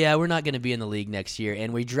like, oh, yeah, we're not going to be in the league next year.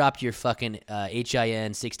 And we dropped your fucking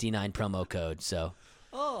HIN69 promo code. So,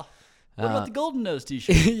 Oh, what about the Golden Nose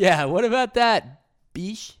t-shirt? yeah, what about that,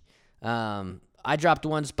 bish? I dropped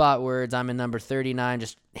 1 spot, Words. I'm in number 39,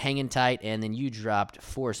 just hanging tight. And then you dropped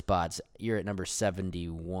 4 spots. You're at number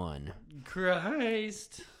 71.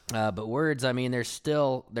 Christ. But Words, I mean, there's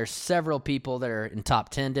several people that are in top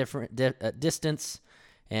 10 different distance.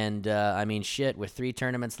 And, I mean, shit, with 3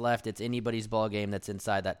 tournaments left, it's anybody's ball game that's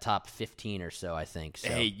inside that top 15 or so, I think. So.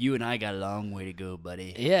 Hey, you and I got a long way to go,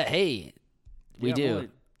 buddy. Yeah, hey, we Yeah, do. boy.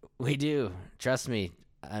 We do. Trust me.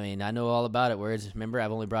 I mean, I know all about it, Words. Remember,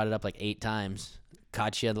 I've only brought it up like 8 times.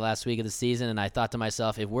 Caught you the last week of the season, and I thought to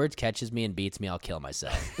myself, if Words catches me and beats me, I'll kill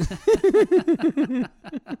myself.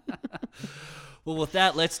 Well, with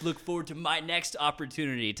that, let's look forward to my next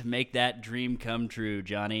opportunity to make that dream come true,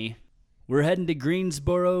 Johnny. We're heading to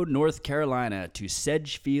Greensboro, North Carolina, to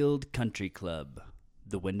Sedgefield Country Club,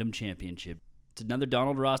 the Wyndham Championship. It's another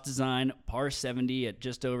Donald Ross design, par 70 at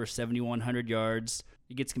just over 7,100 yards.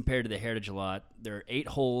 It gets compared to the Heritage a lot. There are 8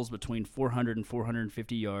 holes between 400 and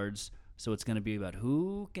 450 yards, so it's going to be about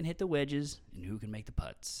who can hit the wedges and who can make the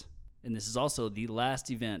putts. And this is also the last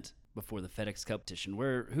event before the FedEx Cup competition.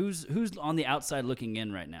 Who's on the outside looking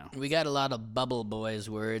in right now? We got a lot of bubble boys,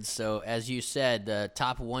 Words. So, as you said, the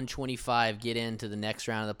top 125 get into the next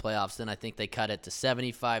round of the playoffs. Then I think they cut it to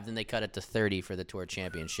 75. Then they cut it to 30 for the Tour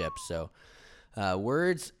Championship. So,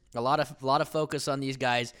 Words, a lot of focus on these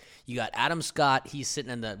guys. You got Adam Scott. He's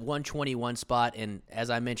sitting in the 121 spot. And as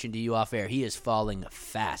I mentioned to you off air, he is falling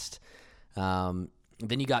fast.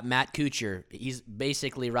 Then you got Matt Kuchar. He's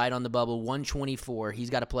basically right on the bubble, 124. He's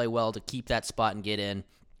got to play well to keep that spot and get in.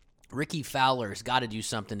 Ricky Fowler's got to do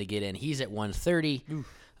something to get in. He's at 130.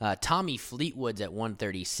 Tommy Fleetwood's at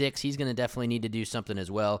 136. He's going to definitely need to do something as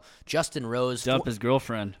well. Justin Rose. Dump his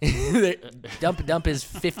girlfriend. dump his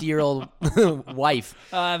 50-year-old wife.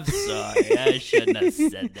 I'm sorry. I shouldn't have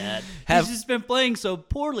said that. He's just been playing so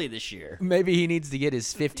poorly this year. Maybe he needs to get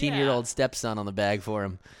his 15-year-old stepson on the bag for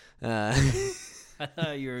him. I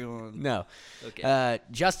thought you were going... No. Okay.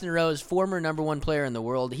 Justin Rose, former number 1 player in the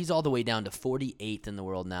world. He's all the way down to 48th in the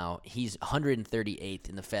world now. He's 138th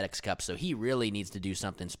in the FedEx Cup, so he really needs to do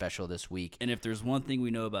something special this week. And if there's one thing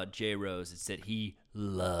we know about Jay Rose, it's that he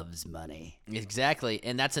loves money. Exactly,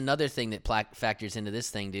 and that's another thing that factors into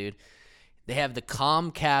this thing, dude. They have the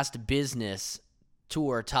Comcast Business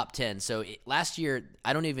Tour top 10. So last year,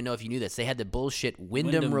 I don't even know if you knew this, they had the bullshit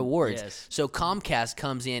Wyndham Rewards. Yes. So Comcast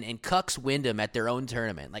comes in and cucks Wyndham at their own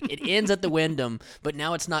tournament. Like, it ends at the Wyndham, but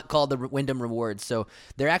now it's not called the Wyndham Rewards. So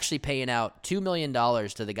they're actually paying out $2 million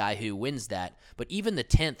to the guy who wins that. But even the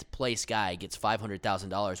 10th place guy gets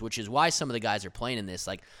 $500,000, which is why some of the guys are playing in this.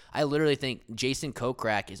 Like, I literally think Jason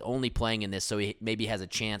Kokrak is only playing in this so he maybe has a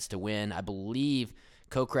chance to win. I believe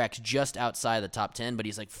Kokrak's just outside the top 10, but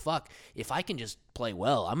he's like, fuck, if I can just play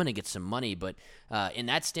well, I'm going to get some money. But in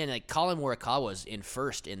that stand, like, Colin Morikawa's in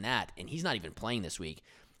first in that, and he's not even playing this week.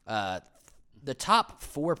 The top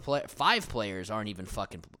 5 players aren't even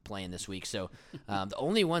fucking playing this week. So the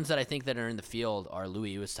only ones that I think that are in the field are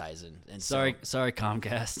Louis Oosthuizen. And Sorry,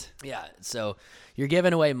 Comcast. Yeah, so you're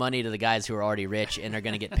giving away money to the guys who are already rich and are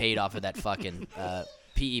going to get paid off of that fucking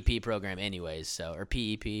PEP program anyways. So, or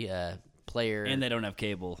PEP, player. And they don't have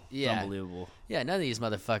cable. Yeah. It's unbelievable. Yeah, none of these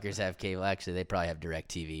motherfuckers have cable. Actually, they probably have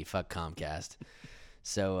DirecTV. Fuck Comcast.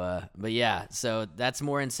 So, but yeah, so that's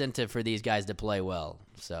more incentive for these guys to play well.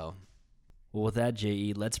 So, Well, with that,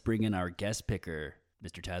 J.E., let's bring in our guest picker,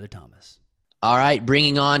 Mr. Tyler Thomas. All right,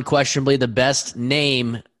 bringing on questionably the best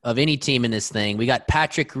name of any team in this thing. We got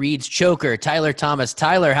Patrick Reed's choker, Tyler Thomas.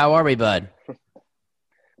 Tyler, how are we, bud?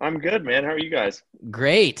 I'm good, man. How are you guys?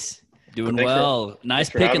 Great. Doing Thanks well. Nice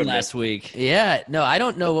for picking having me. last week. Yeah, no, I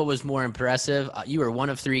don't know what was more impressive. You were one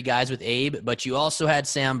of 3 guys with Abe, but you also had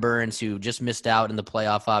Sam Burns, who just missed out in the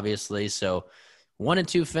playoff, obviously. So 1 and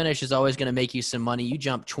 2 finish is always going to make you some money. You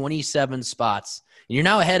jumped 27 spots, and you're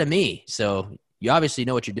now ahead of me. So you obviously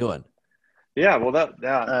know what you're doing. Yeah, well,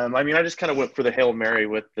 I mean, I just kind of went for the Hail Mary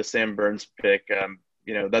with the Sam Burns pick.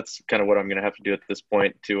 That's kind of what I'm going to have to do at this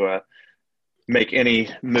point to make any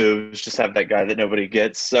moves, just have that guy that nobody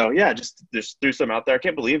gets. So, yeah, just threw some out there. I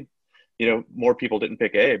can't believe, more people didn't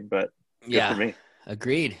pick Abe, but good for me.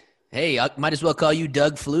 Agreed. Hey, I might as well call you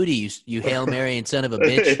Doug Flutie, you Hail Mary and son of a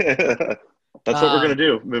bitch. That's what we're going to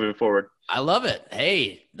do moving forward. I love it.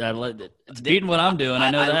 Hey, It's beating what I'm doing.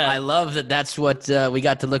 I know that. I love that. That's what we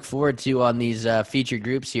got to look forward to on these featured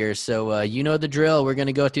groups here. So you know the drill. We're going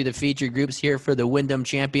to go through the featured groups here for the Wyndham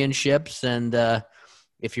Championships, and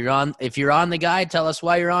if you're on the guide, tell us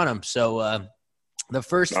why you're on them. So the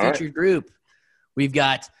first featured group, we've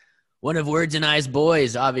got one of Words and Eyes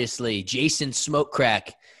boys, obviously Jason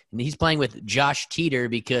Smokecrack, and he's playing with Josh Teeter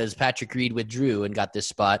because Patrick Reed withdrew and got this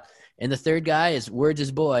spot. And the third guy is Words'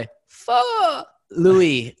 boy,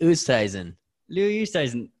 Louis Oosthuizen. Louis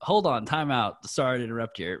Oosthuizen. Hold on, time out. Sorry to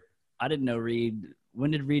interrupt here. I didn't know Reed. When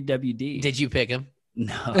did Reed WD? Did you pick him?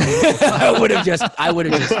 No. I would have just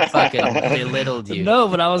fucking belittled you. No,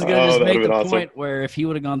 but I was going to just that make would've the been awesome. point where if he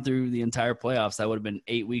would have gone through the entire playoffs, that would have been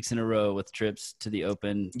 8 weeks in a row with trips to the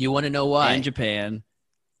Open You want to know why? and Japan.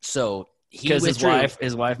 So he Because withdrew.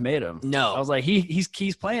 his wife made him. No. I was like,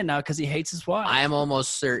 he's playing now because he hates his wife. I am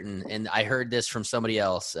almost certain, and I heard this from somebody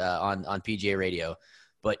else on PGA Radio,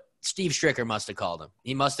 but Steve Stricker must have called him.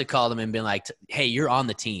 He must have called him and been like, hey, you're on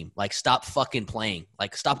the team. Like, stop fucking playing.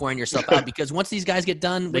 Like, stop wearing yourself out because once these guys get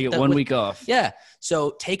done. They with get 1 week off. Yeah.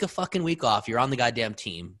 So take a fucking week off. You're on the goddamn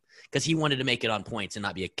team because he wanted to make it on points and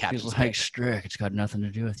not be a captain. He's like, Strick, it's got nothing to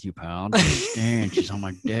do with you, pal. Don't understand. She's on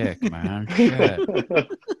my dick, man. Shit.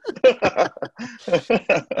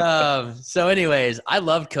 So anyways, I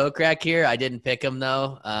loved Kokrak here. I didn't pick him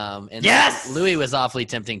though. And Yes! Louis was awfully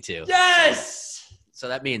tempting too. Yes! So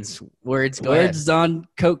that means Words. Go Words on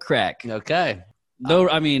coke crack. ahead. Okay. No,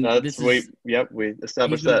 I mean, We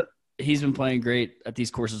established that. He's been playing great at these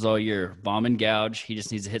courses all year. Bomb and gouge. He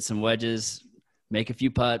just needs to hit some wedges, make a few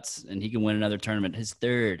putts, and he can win another tournament. His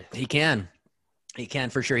third. He can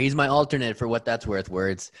for sure. He's my alternate for what that's worth.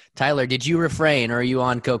 Words. Tyler, did you refrain or are you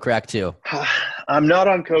on Kokrak too? I'm not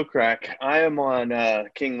on Kokrak. I am on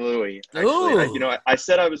King Louis. Actually, Ooh. I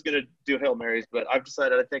said I was going to do Hail Marys, but I've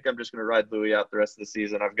decided I think I'm just going to ride Louis out the rest of the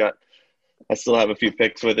season. I still have a few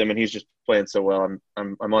picks with him, and he's just playing so well.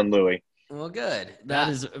 I'm on Louis. Well, good. That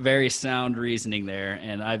is very sound reasoning there,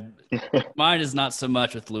 and mine is not so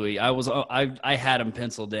much with Louis. I had him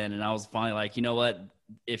penciled in, and I was finally like, you know what?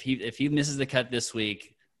 If he misses the cut this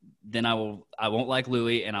week, then I won't like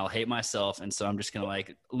Louis, and I'll hate myself, and so I'm just gonna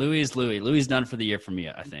like Louis is Louis. Louis is done for the year for me,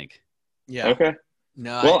 I think. Yeah. Okay.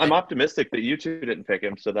 No. Well, I'm optimistic that you two didn't pick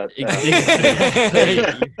him, so that.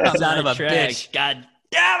 Son of a bitch. God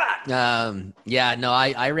damn it! Yeah. No.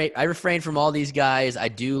 I refrain from all these guys. I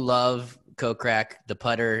do love Kokrak, the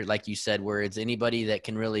putter, like you said. Words. Anybody that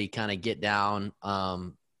can really kind of get down,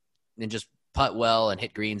 and just putt well and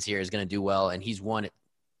hit greens here is going to do well. And he's won it.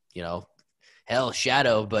 Hell,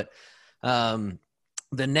 Shadow. But the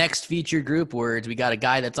next featured group, Words, we got a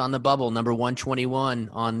guy that's on the bubble, number 121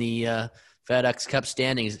 on the FedEx Cup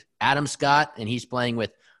standings, Adam Scott, and he's playing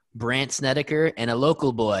with Brant Snedeker and a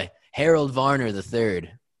local boy, Harold Varner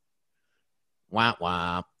III. Wah,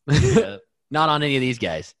 wah. Yeah. Not on any of these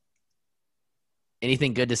guys.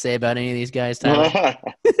 Anything good to say about any of these guys, Tyler?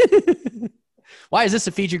 Why is this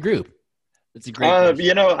a featured group? It's a great question.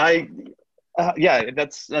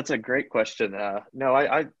 That's a great question.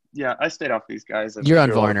 I stayed off these guys. You're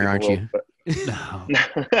on Varner, aren't you? No.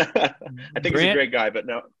 I think he's a great guy, but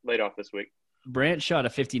no, laid off this week. Brant shot a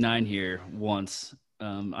 59 here once. I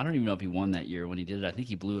don't even know if he won that year when he did it. I think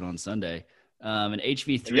he blew it on Sunday. And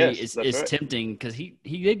HV3 Yes, is right. tempting because he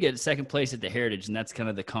did get second place at the Heritage, and that's kind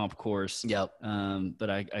of the comp course. Yep. But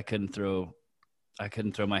I couldn't throw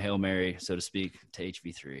my Hail Mary, so to speak, to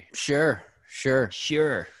HV3. Sure.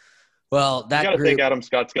 Well, You that got to group. think Adam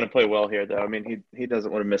Scott's going to play well here, though. I mean, he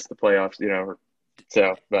doesn't want to miss the playoffs,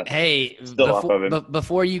 So, but Hey, Still off of him.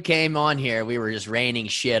 before you came on here, we were just raining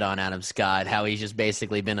shit on Adam Scott, how he's just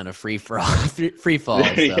basically been in a free fall. So.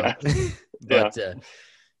 Yeah. But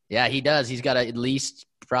he does. He's got to at least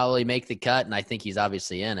probably make the cut, and I think he's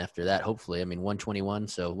obviously in after that. Hopefully, I mean 121.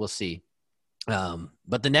 So we'll see.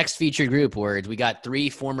 But the next featured group, Words, we got 3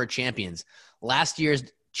 former champions. Last year's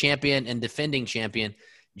champion and defending champion,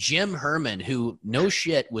 Jim Herman, who no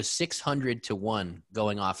shit was 600-1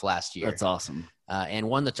 going off last year. That's awesome. And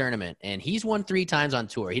won the tournament. And he's won 3 times on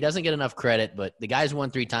tour. He doesn't get enough credit, but the guy's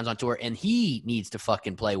won 3 times on tour, and he needs to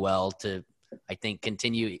fucking play well to, I think,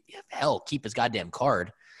 continue, keep his goddamn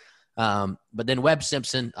card. But then Webb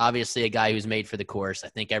Simpson, obviously a guy who's made for the course. I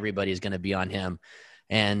think everybody's going to be on him,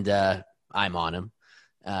 and I'm on him.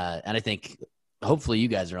 And I think hopefully you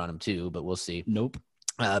guys are on him too, but we'll see. Nope.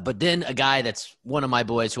 But then a guy that's one of my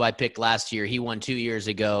boys who I picked last year, he won 2 years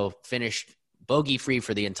ago, finished bogey-free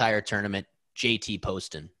for the entire tournament, JT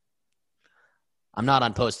Poston. I'm not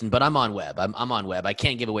on Poston, but I'm on Webb. I'm on Webb. I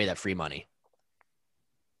can't give away that free money.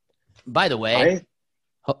 By the way,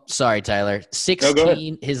 sorry, Tyler.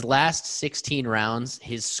 16. His last 16 rounds,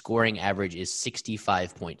 his scoring average is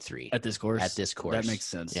 65.3 At this course? At this course. That makes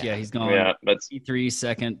sense. Yeah. Yeah, he's gone T3,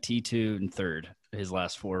 second, T2, and third his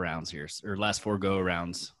last 4 rounds here, or last 4 go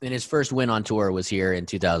rounds. And his first win on tour was here in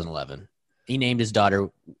 2011. He named his daughter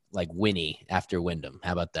like Winnie after Wyndham.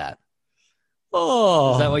 How about that?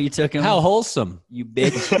 Oh, is that what you took him? How wholesome, you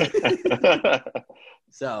bitch!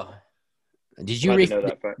 So, did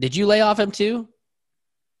you lay off him too?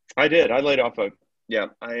 I did. I laid off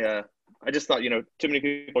I just thought, too many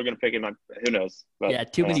people are going to pick him. Who knows? But, yeah,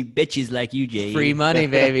 too many bitches like you, Jay. Free money,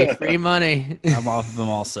 baby. Free money. I'm off of him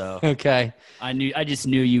also. Okay. I just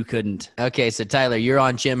knew you couldn't. Okay, so Tyler, you're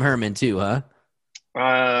on Jim Herman too, huh?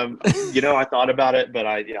 I thought about it, but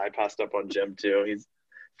I passed up on Jim too. He's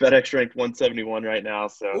FedEx ranked 171 right now.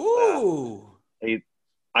 So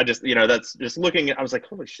I just, that's just looking at, I was like,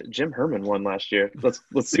 holy shit, Jim Herman won last year. Let's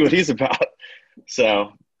see what he's about.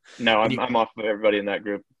 So no, I'm off of everybody in that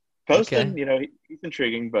group. Poston, he's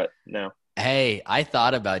intriguing, but no. Hey, I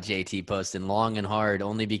thought about JT Poston long and hard,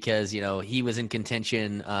 only because, he was in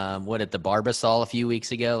contention, at the Barbasol a few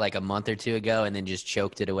weeks ago, like a month or 2 ago, and then just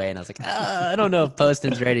choked it away. And I was like, I don't know if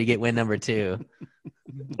Poston's ready to get win number 2.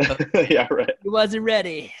 Yeah, right. He wasn't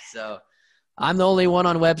ready. So I'm the only one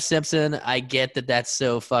on Webb Simpson. I get that that's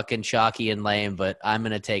so fucking chalky and lame, but I'm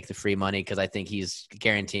going to take the free money because I think he's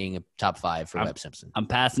guaranteeing a top 5 for Webb Simpson. I'm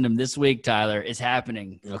passing him this week, Tyler. It's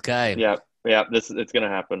happening. Okay. Yeah, it's going to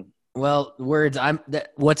happen. Well, Words,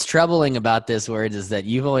 what's troubling about this, Words, is that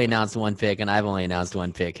you've only announced 1 pick and I've only announced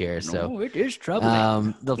 1 pick here. So it is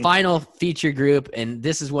troubling. The final feature group, and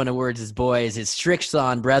this is one of Words' boys, is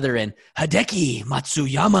Strixon brethren, Hideki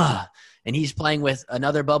Matsuyama. And he's playing with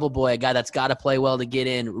another bubble boy, a guy that's got to play well to get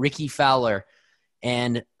in, Ricky Fowler.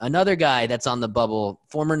 And another guy that's on the bubble,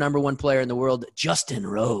 former number 1 player in the world, Justin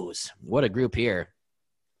Rose. What a group here.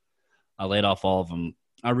 I laid off all of them.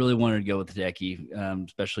 I really wanted to go with Hideki,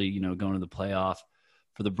 especially, going to the playoff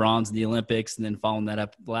for the bronze in the Olympics and then following that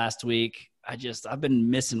up last week. I've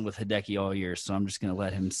been missing with Hideki all year, so I'm just going to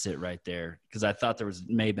let him sit right there because I thought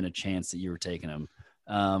may have been a chance that you were taking him.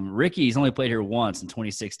 Ricky's only played here once in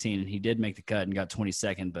 2016, and he did make the cut and got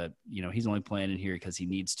 22nd, but, he's only playing in here because he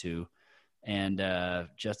needs to. And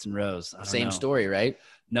Justin Rose. Same story, right?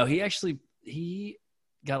 No, he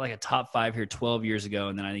got like a top 5 here 12 years ago,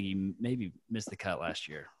 and then I think he maybe missed the cut last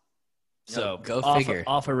year. So go figure.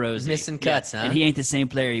 Off of Rose. Missing cuts, huh? And he ain't the same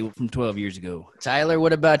player from 12 years ago. Tyler,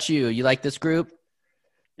 what about you? You like this group?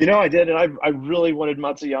 I did, and I really wanted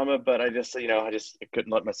Matsuyama, but I just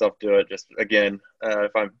couldn't let myself do it. Just again,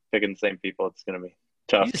 if I'm picking the same people, it's going to be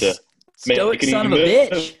tough to make stoic an son of a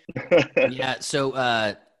bitch. Yeah. So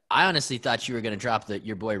I honestly thought you were going to drop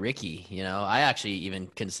your boy Ricky. I actually even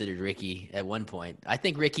considered Ricky at one point. I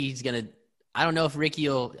think Ricky's going to. I don't know if Ricky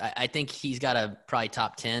will. I think he's got a probably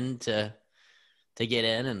top 10 to get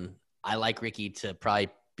in, and I like Ricky to probably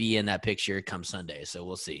be in that picture come Sunday. So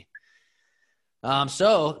we'll see.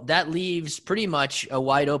 So that leaves pretty much a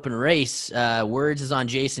wide open race. Words is on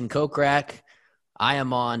Jason Kokrak. I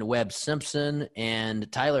am on Webb Simpson,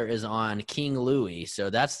 and Tyler is on King Louis. So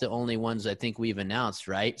that's the only ones I think we've announced,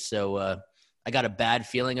 right? So I got a bad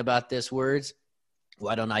feeling about this, Words.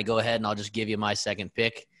 Why don't I go ahead and I'll just give you my second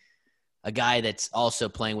pick. A guy that's also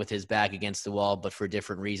playing with his back against the wall, but for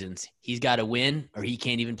different reasons. He's got to win or he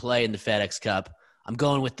can't even play in the FedEx Cup. I'm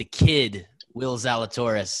going with the kid, Will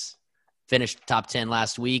Zalatoris. Finished top 10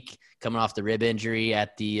 last week, coming off the rib injury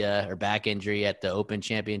or back injury at the Open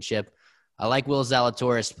Championship. I like Will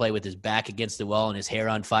Zalatoris to play with his back against the wall and his hair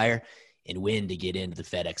on fire and win to get into the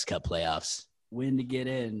FedEx Cup playoffs. Win to get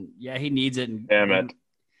in. Yeah, he needs it. Damn it.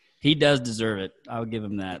 He does deserve it. I'll give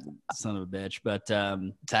him that, son of a bitch. But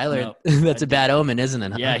Tyler, that's a bad omen, isn't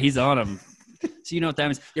it? Yeah, he's on him. So you know what that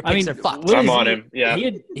means? Your picks are fucked. I'm on him. Yeah.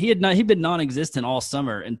 He'd been non-existent all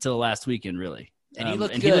summer until last weekend, really. And he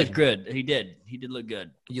looked and good. He looked good. He did look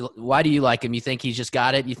good. Why do you like him? You think he's just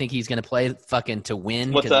got it? You think he's going to play fucking to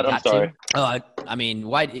win? What's 'cause he that? I'm got to? sorry. Oh, I mean,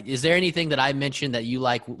 why? Is there anything that I mentioned that you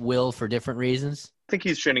like Will for different reasons? I think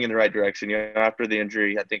he's trending in the right direction. After the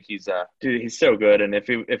injury, I think he's he's so good. And if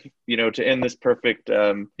to end this perfect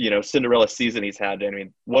Cinderella season he's had, I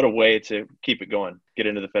mean, what a way to keep it going, get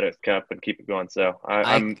into the FedEx Cup and keep it going. So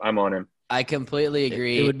I'm on him. I completely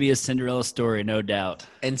agree. It would be a Cinderella story, no doubt.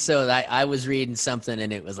 And so I was reading something,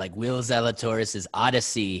 and it was like Will Zalatoris'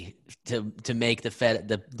 odyssey to make the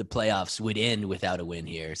playoffs would end without a win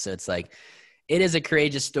here. So it's like, it is a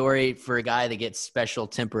courageous story for a guy that gets special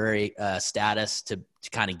temporary status to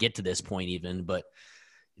kind of get to this point even. But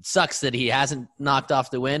it sucks that he hasn't knocked off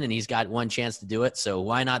the win, and he's got one chance to do it. So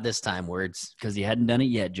why not this time, Words? Because he hadn't done it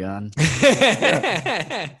yet, John.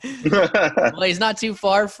 Well, he's not too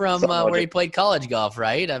far from where he played college golf,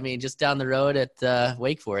 right? I mean, just down the road at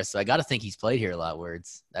Wake Forest. So I got to think he's played here a lot,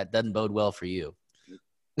 Words. That doesn't bode well for you.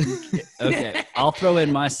 Okay, I'll throw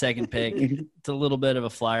in my second pick. It's a little bit of a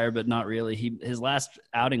flyer, but not really. His last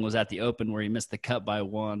outing was at the Open where he missed the cut by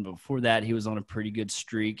one. But before that, he was on a pretty good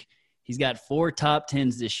streak. He's got 4 top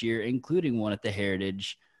 10s this year, including one at the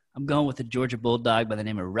Heritage. I'm going with a Georgia Bulldog by the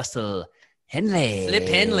name of Russell Henley. Flip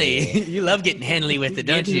Henley. You love getting Henley with it,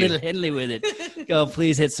 don't Getting you? little Henley with it. Go,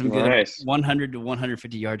 please hit some good Nice. 100 to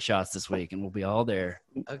 150 yard shots this week, and we'll be all there.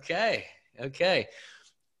 Okay.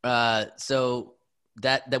 So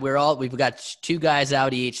we've got 2 guys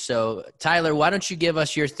out each. So Tyler, why don't you give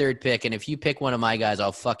us your third pick? And if you pick one of my guys,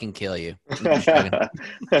 I'll fucking kill you.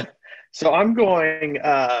 So I'm going.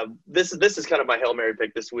 This is kind of my Hail Mary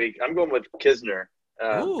pick this week. I'm going with Kisner.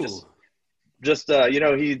 Ooh.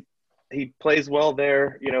 He plays well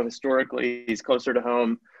there. Historically, he's closer to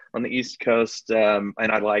home on the East Coast, and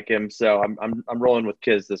I like him. So I'm rolling with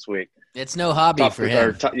Kiz this week. It's no hobby for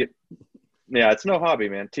him. Yeah, it's no hobby,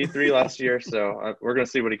 man. T3 last year, so we're gonna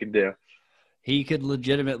see what he can do. He could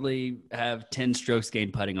legitimately have 10 strokes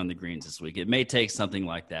gained putting on the greens this week. It may take something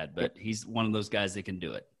like that, but he's one of those guys that can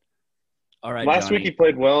do it. All right, Last Johnny. week he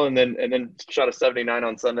played well, and then shot a 79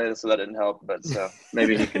 on Sunday, so that didn't help. But so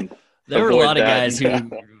maybe he can. There were a avoid lot of that. guys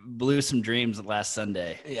who blew some dreams last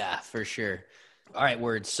Sunday. Yeah, for sure. All right,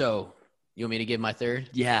 Words. So you want me to give my third?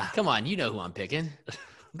 Yeah. Come on, you know who I'm picking.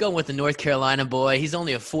 I'm going with the North Carolina boy. He's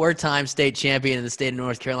only a 4-time state champion in the state of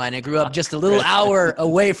North Carolina. Grew up just a little hour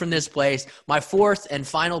away from this place. My 4th and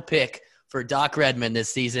final pick for Doc Redman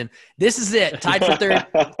this season. This is it. Tied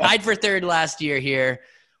for third last year here.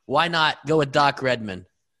 Why not go with Doc Redman?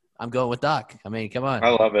 I'm going with Doc. I mean, come on. I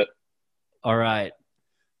love it. All right.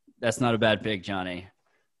 That's not a bad pick, Johnny.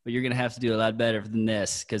 But you're going to have to do a lot better than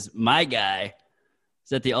this because my guy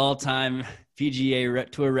is at the all-time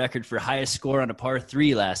PGA Tour record for highest score on a par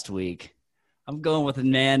 3 last week. I'm going with a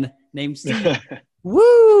man named Steve.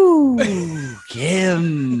 Woo!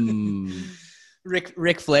 Kim.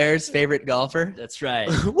 Ric Flair's favorite golfer. That's right.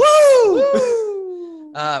 Woo!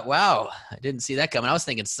 Wow. I didn't see that coming. I was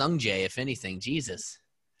thinking Sung Jae, if anything. Jesus.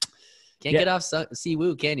 Can't get off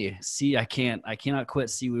Siwoo, can you? See, I cannot quit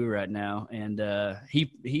Siwoo right now. And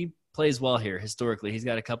he plays well here historically. He's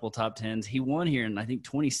got a couple top 10s. He won here in, I think,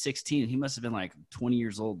 2016. He must have been like 20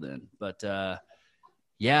 years old then. But,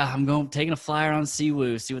 yeah, I'm taking a flyer on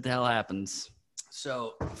Siwoo, see what the hell happens.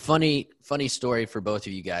 So funny story for both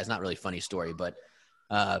of you guys. Not really funny story, but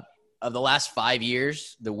of the last 5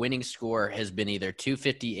 years, the winning score has been either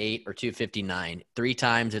 258 or 259. 3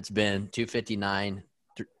 times it's been 259.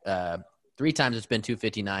 3 times it's been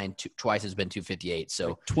 259. Twice it's been 258. So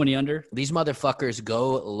like 20 under. These motherfuckers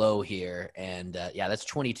go low here, and that's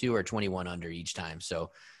 22 or 21 under each time. So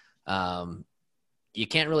you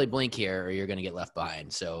can't really blink here, or you're going to get left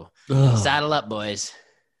behind. So saddle up, boys.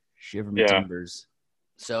 Shiver my timbers.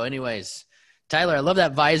 So, anyways, Tyler, I love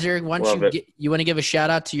that visor. Why don't you want to give a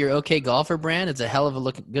shout out to your OK Golfer brand? It's a hell of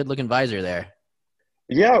a good looking visor there.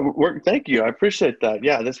 Yeah, thank you. I appreciate that.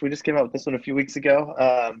 Yeah, we just came out with this one a few weeks ago.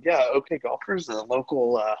 OK Golfers, a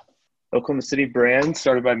local Oklahoma City brand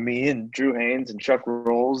started by me and Drew Haynes and Chuck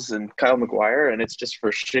Rolls and Kyle McGuire, and it's just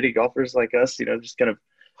for shitty golfers like us, just kind of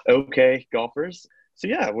okay golfers. So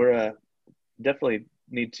yeah, we're definitely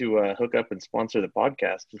need to hook up and sponsor the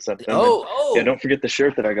podcast or something. Yeah, don't forget the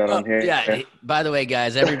shirt that I got on here. Yeah. By the way,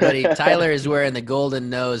 guys, everybody, Tyler is wearing the Golden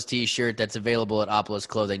Nose t-shirt that's available at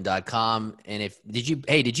opulusclothing.com. And did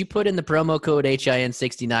you put in the promo code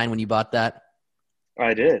HIN69 when you bought that?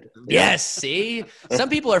 I did. Yes. See, some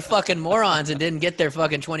people are fucking morons and didn't get their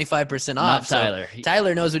fucking 25% off. Not Tyler. So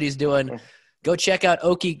Tyler knows what he's doing. Go check out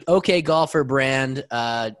OK Golfer brand.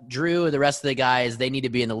 Drew, the rest of the guys, they need to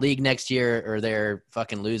be in the league next year or they're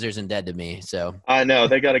fucking losers and dead to me. So I know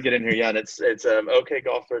they got to get in here. Yeah, and it's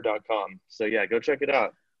okgolfer.com. So yeah, go check it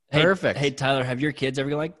out. perfect. Hey, Tyler, have your kids ever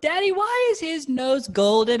been like, Daddy, why is his nose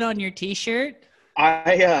golden on your T-shirt?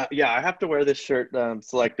 I have to wear this shirt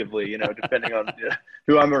selectively, depending on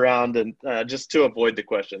who I'm around, and just to avoid the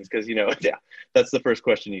questions, because that's the first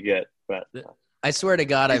question you get. But I swear to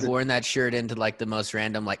God, I've worn that shirt into like the most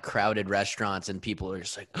random, like crowded restaurants, and people are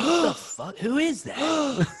just like, "What the fuck? Who is that?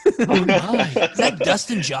 Oh my! Is that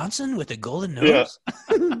Dustin Johnson with the golden nose?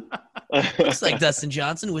 Looks like Dustin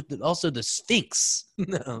Johnson with also the Sphinx."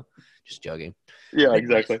 No, just joking. Yeah,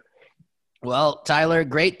 exactly. Well, Tyler,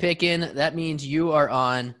 great picking. That means you are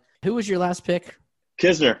on. Who was your last pick?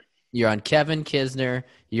 Kisner. You're on Kevin Kisner.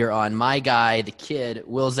 You're on my guy, the kid,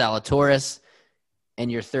 Will Zalatoris.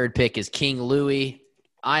 And your third pick is King Louie.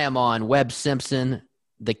 I am on Webb Simpson,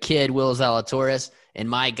 the kid, Will Zalatoris, and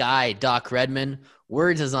my guy, Doc Redman.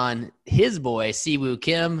 Words is on his boy, Siwoo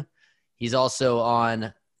Kim. He's also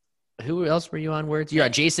on – who else were you on, Words? You're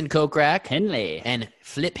on Jason Kokrak. Henley. And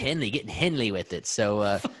Flip Henley, getting Henley with it.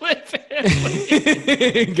 So Flip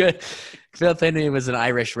Henley. Good. Flip Henley was an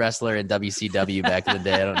Irish wrestler in WCW back in the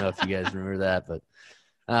day. I don't know if you guys remember that, but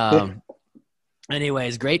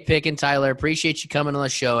anyways, great picking, Tyler. Appreciate you coming on the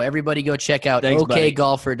show. Everybody go check out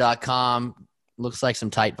okgolfer.com. Looks like some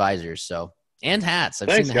tight visors, and hats.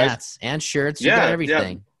 I've seen the hats and shirts. You got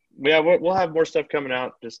everything. Yeah, we'll have more stuff coming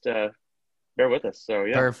out. Just bear with us. So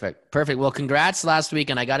yeah. Perfect. Well, congrats last week,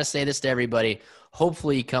 and I got to say this to everybody.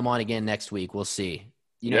 Hopefully, you come on again next week. We'll see.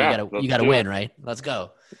 You got to win, right? Let's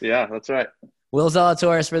go. Yeah, that's right. Will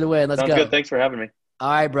Zalatoris for the win. Let's Sounds go. Good. Thanks for having me.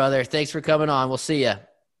 All right, brother. Thanks for coming on. We'll see you. All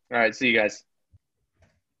right, see you guys.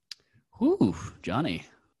 Whew, Johnny.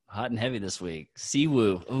 Hot and heavy this week.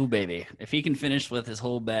 Siwoo. Ooh, baby. If he can finish with his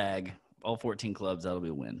whole bag, all 14 clubs, that'll be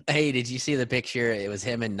a win. Hey, did you see the picture? It was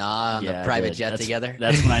him and Na on the private jet together.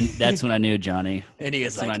 That's when I knew Johnny. And he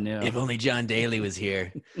was like, if only John Daly was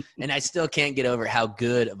here. And I still can't get over how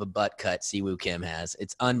good of a butt cut Siwoo Kim has.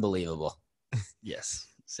 It's unbelievable. Yes.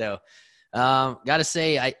 So, gotta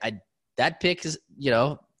say, I that pick is,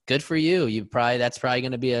 good for you. That's probably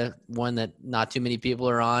going to be a one that not too many people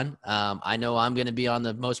are on. I know I'm going to be on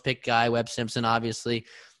the most picked guy, Webb Simpson, obviously.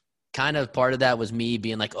 Kind of part of that was me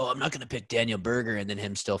being like, oh, I'm not going to pick Daniel Berger, and then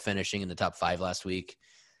him still finishing in the top 5 last week.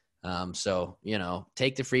 So,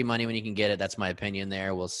 take the free money when you can get it. That's my opinion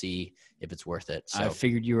there. We'll see if it's worth it. So I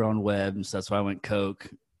figured you were on Webb, so that's why I went Coke.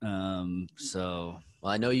 Well,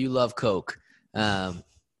 I know you love Coke.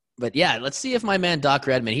 But yeah, let's see if my man Doc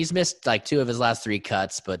Redman, he's missed like 2 of his last 3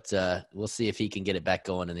 cuts, but we'll see if he can get it back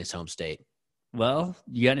going in his home state. Well,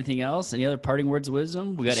 you got anything else? Any other parting words of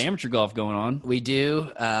wisdom? We got amateur golf going on. We do.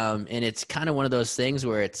 And it's kind of one of those things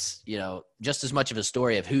where it's, just as much of a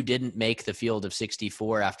story of who didn't make the field of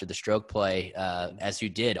 64 after the stroke play as who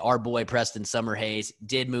did. Our boy Preston Summerhays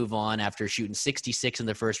did move on after shooting 66 in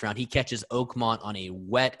the first round. He catches Oakmont on a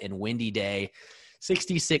wet and windy day.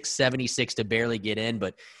 66-76 to barely get in,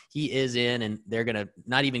 but he is in, and they're going to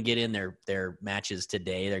not even get in their matches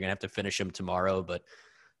today. They're going to have to finish them tomorrow. But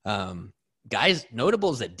guys,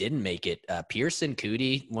 notables that didn't make it, Pearson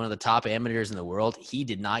Cootie, one of the top amateurs in the world, he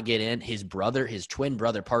did not get in. His twin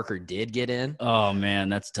brother Parker did get in. Oh, man,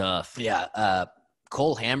 that's tough. Yeah.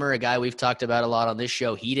 Cole Hammer, a guy we've talked about a lot on this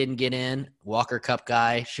show, he didn't get in. Walker Cup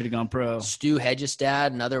guy. Should have gone pro. Stu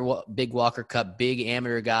Hedgestad, another big Walker Cup, big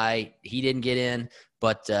amateur guy. He didn't get in.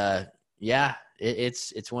 But,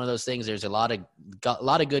 it's one of those things. There's a lot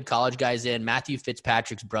of good college guys in. Matthew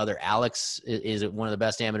Fitzpatrick's brother, Alex, is one of the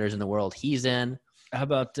best amateurs in the world. He's in. How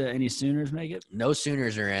about any Sooners make it? No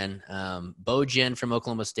Sooners are in. Bo Jin from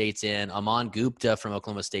Oklahoma State's in. Aman Gupta from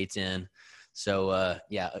Oklahoma State's in. So,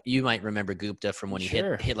 you might remember Gupta from when he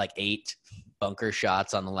hit like 8 bunker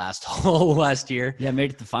shots on the last hole last year. Yeah, made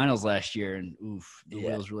it to the finals last year, and the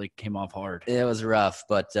wheels really came off hard. It was rough,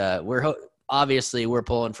 but obviously we're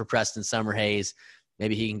pulling for Preston Summerhays.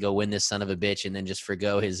 Maybe he can go win this son of a bitch and then just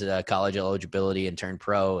forgo his college eligibility and turn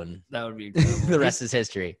pro, and that would be the rest is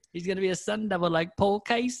history. He's gonna be a Sun Devil like Paul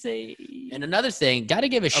Casey. And another thing, got to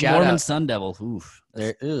give a shout Mormon out. Sun Devil. Oof,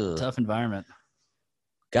 tough environment.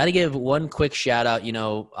 Got to give one quick shout out.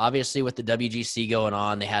 Obviously with the WGC going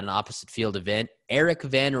on, they had an opposite field event. Eric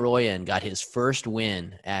Van Rooyen got his first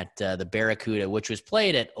win at the Barracuda, which was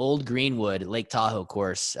played at Old Greenwood Lake Tahoe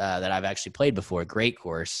course that I've actually played before. Great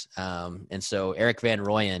course. And so Eric Van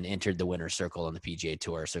Rooyen entered the winner's circle on the PGA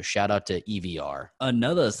Tour. So shout out to EVR.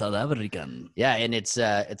 Another South African. Yeah, and it's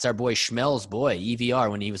our boy Schmel's boy, EVR,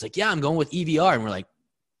 when he was like, yeah, I'm going with EVR. And we're like,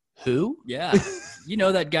 who? Yeah. You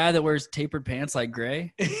know that guy that wears tapered pants like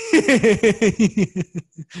Gray?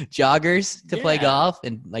 Joggers to play Yeah. golf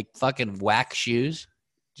and like fucking whack shoes.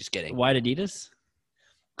 Just kidding. White Adidas?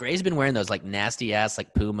 Gray's been wearing those like nasty ass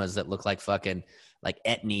like Pumas that look like fucking like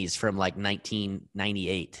Etnies from like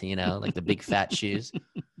 1998, you know, like the big fat shoes.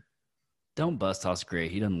 Don't bust toss Gray.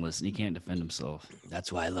 He doesn't listen. He can't defend himself.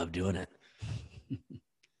 That's why I love doing it.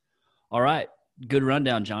 All right. Good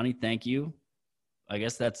rundown, Johnny. Thank you. I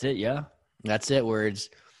guess that's it. Yeah. That's it, words.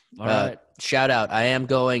 All right. Shout out. I am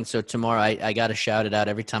going. So tomorrow I got to shout it out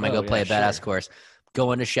every time I go play a badass course.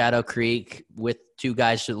 Going to Shadow Creek with two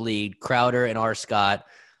guys to the lead, Crowder and R. Scott.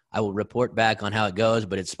 I will report back on how it goes,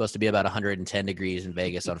 but it's supposed to be about 110 degrees in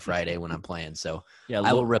Vegas on Friday when I'm playing. So Yeah.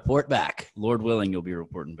 I will report back. Lord willing, you'll be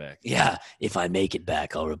reporting back. Yeah. If I make it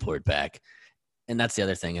back, I'll report back. And that's the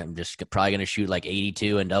other thing. I'm just probably going to shoot like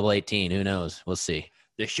 82 and double 18. Who knows? We'll see.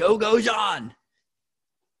 The show goes on.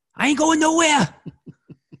 I ain't going nowhere.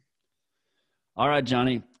 All right,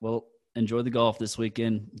 Johnny. Well, enjoy the golf this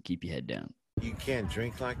weekend. Keep your head down. You can't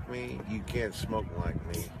drink like me. You can't smoke like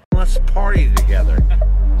me. Let's party together.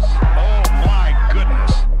 Oh my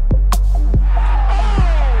goodness.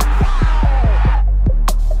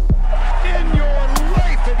 In your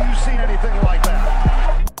life have you seen anything like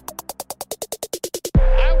that?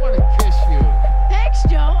 I want to kiss you. Thanks,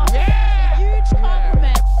 Joe. Yeah. Huge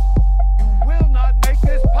compliment. You will not make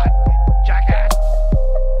this putt, jackass.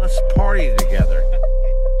 Let's party together.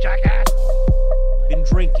 Jackass. Been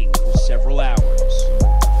drinking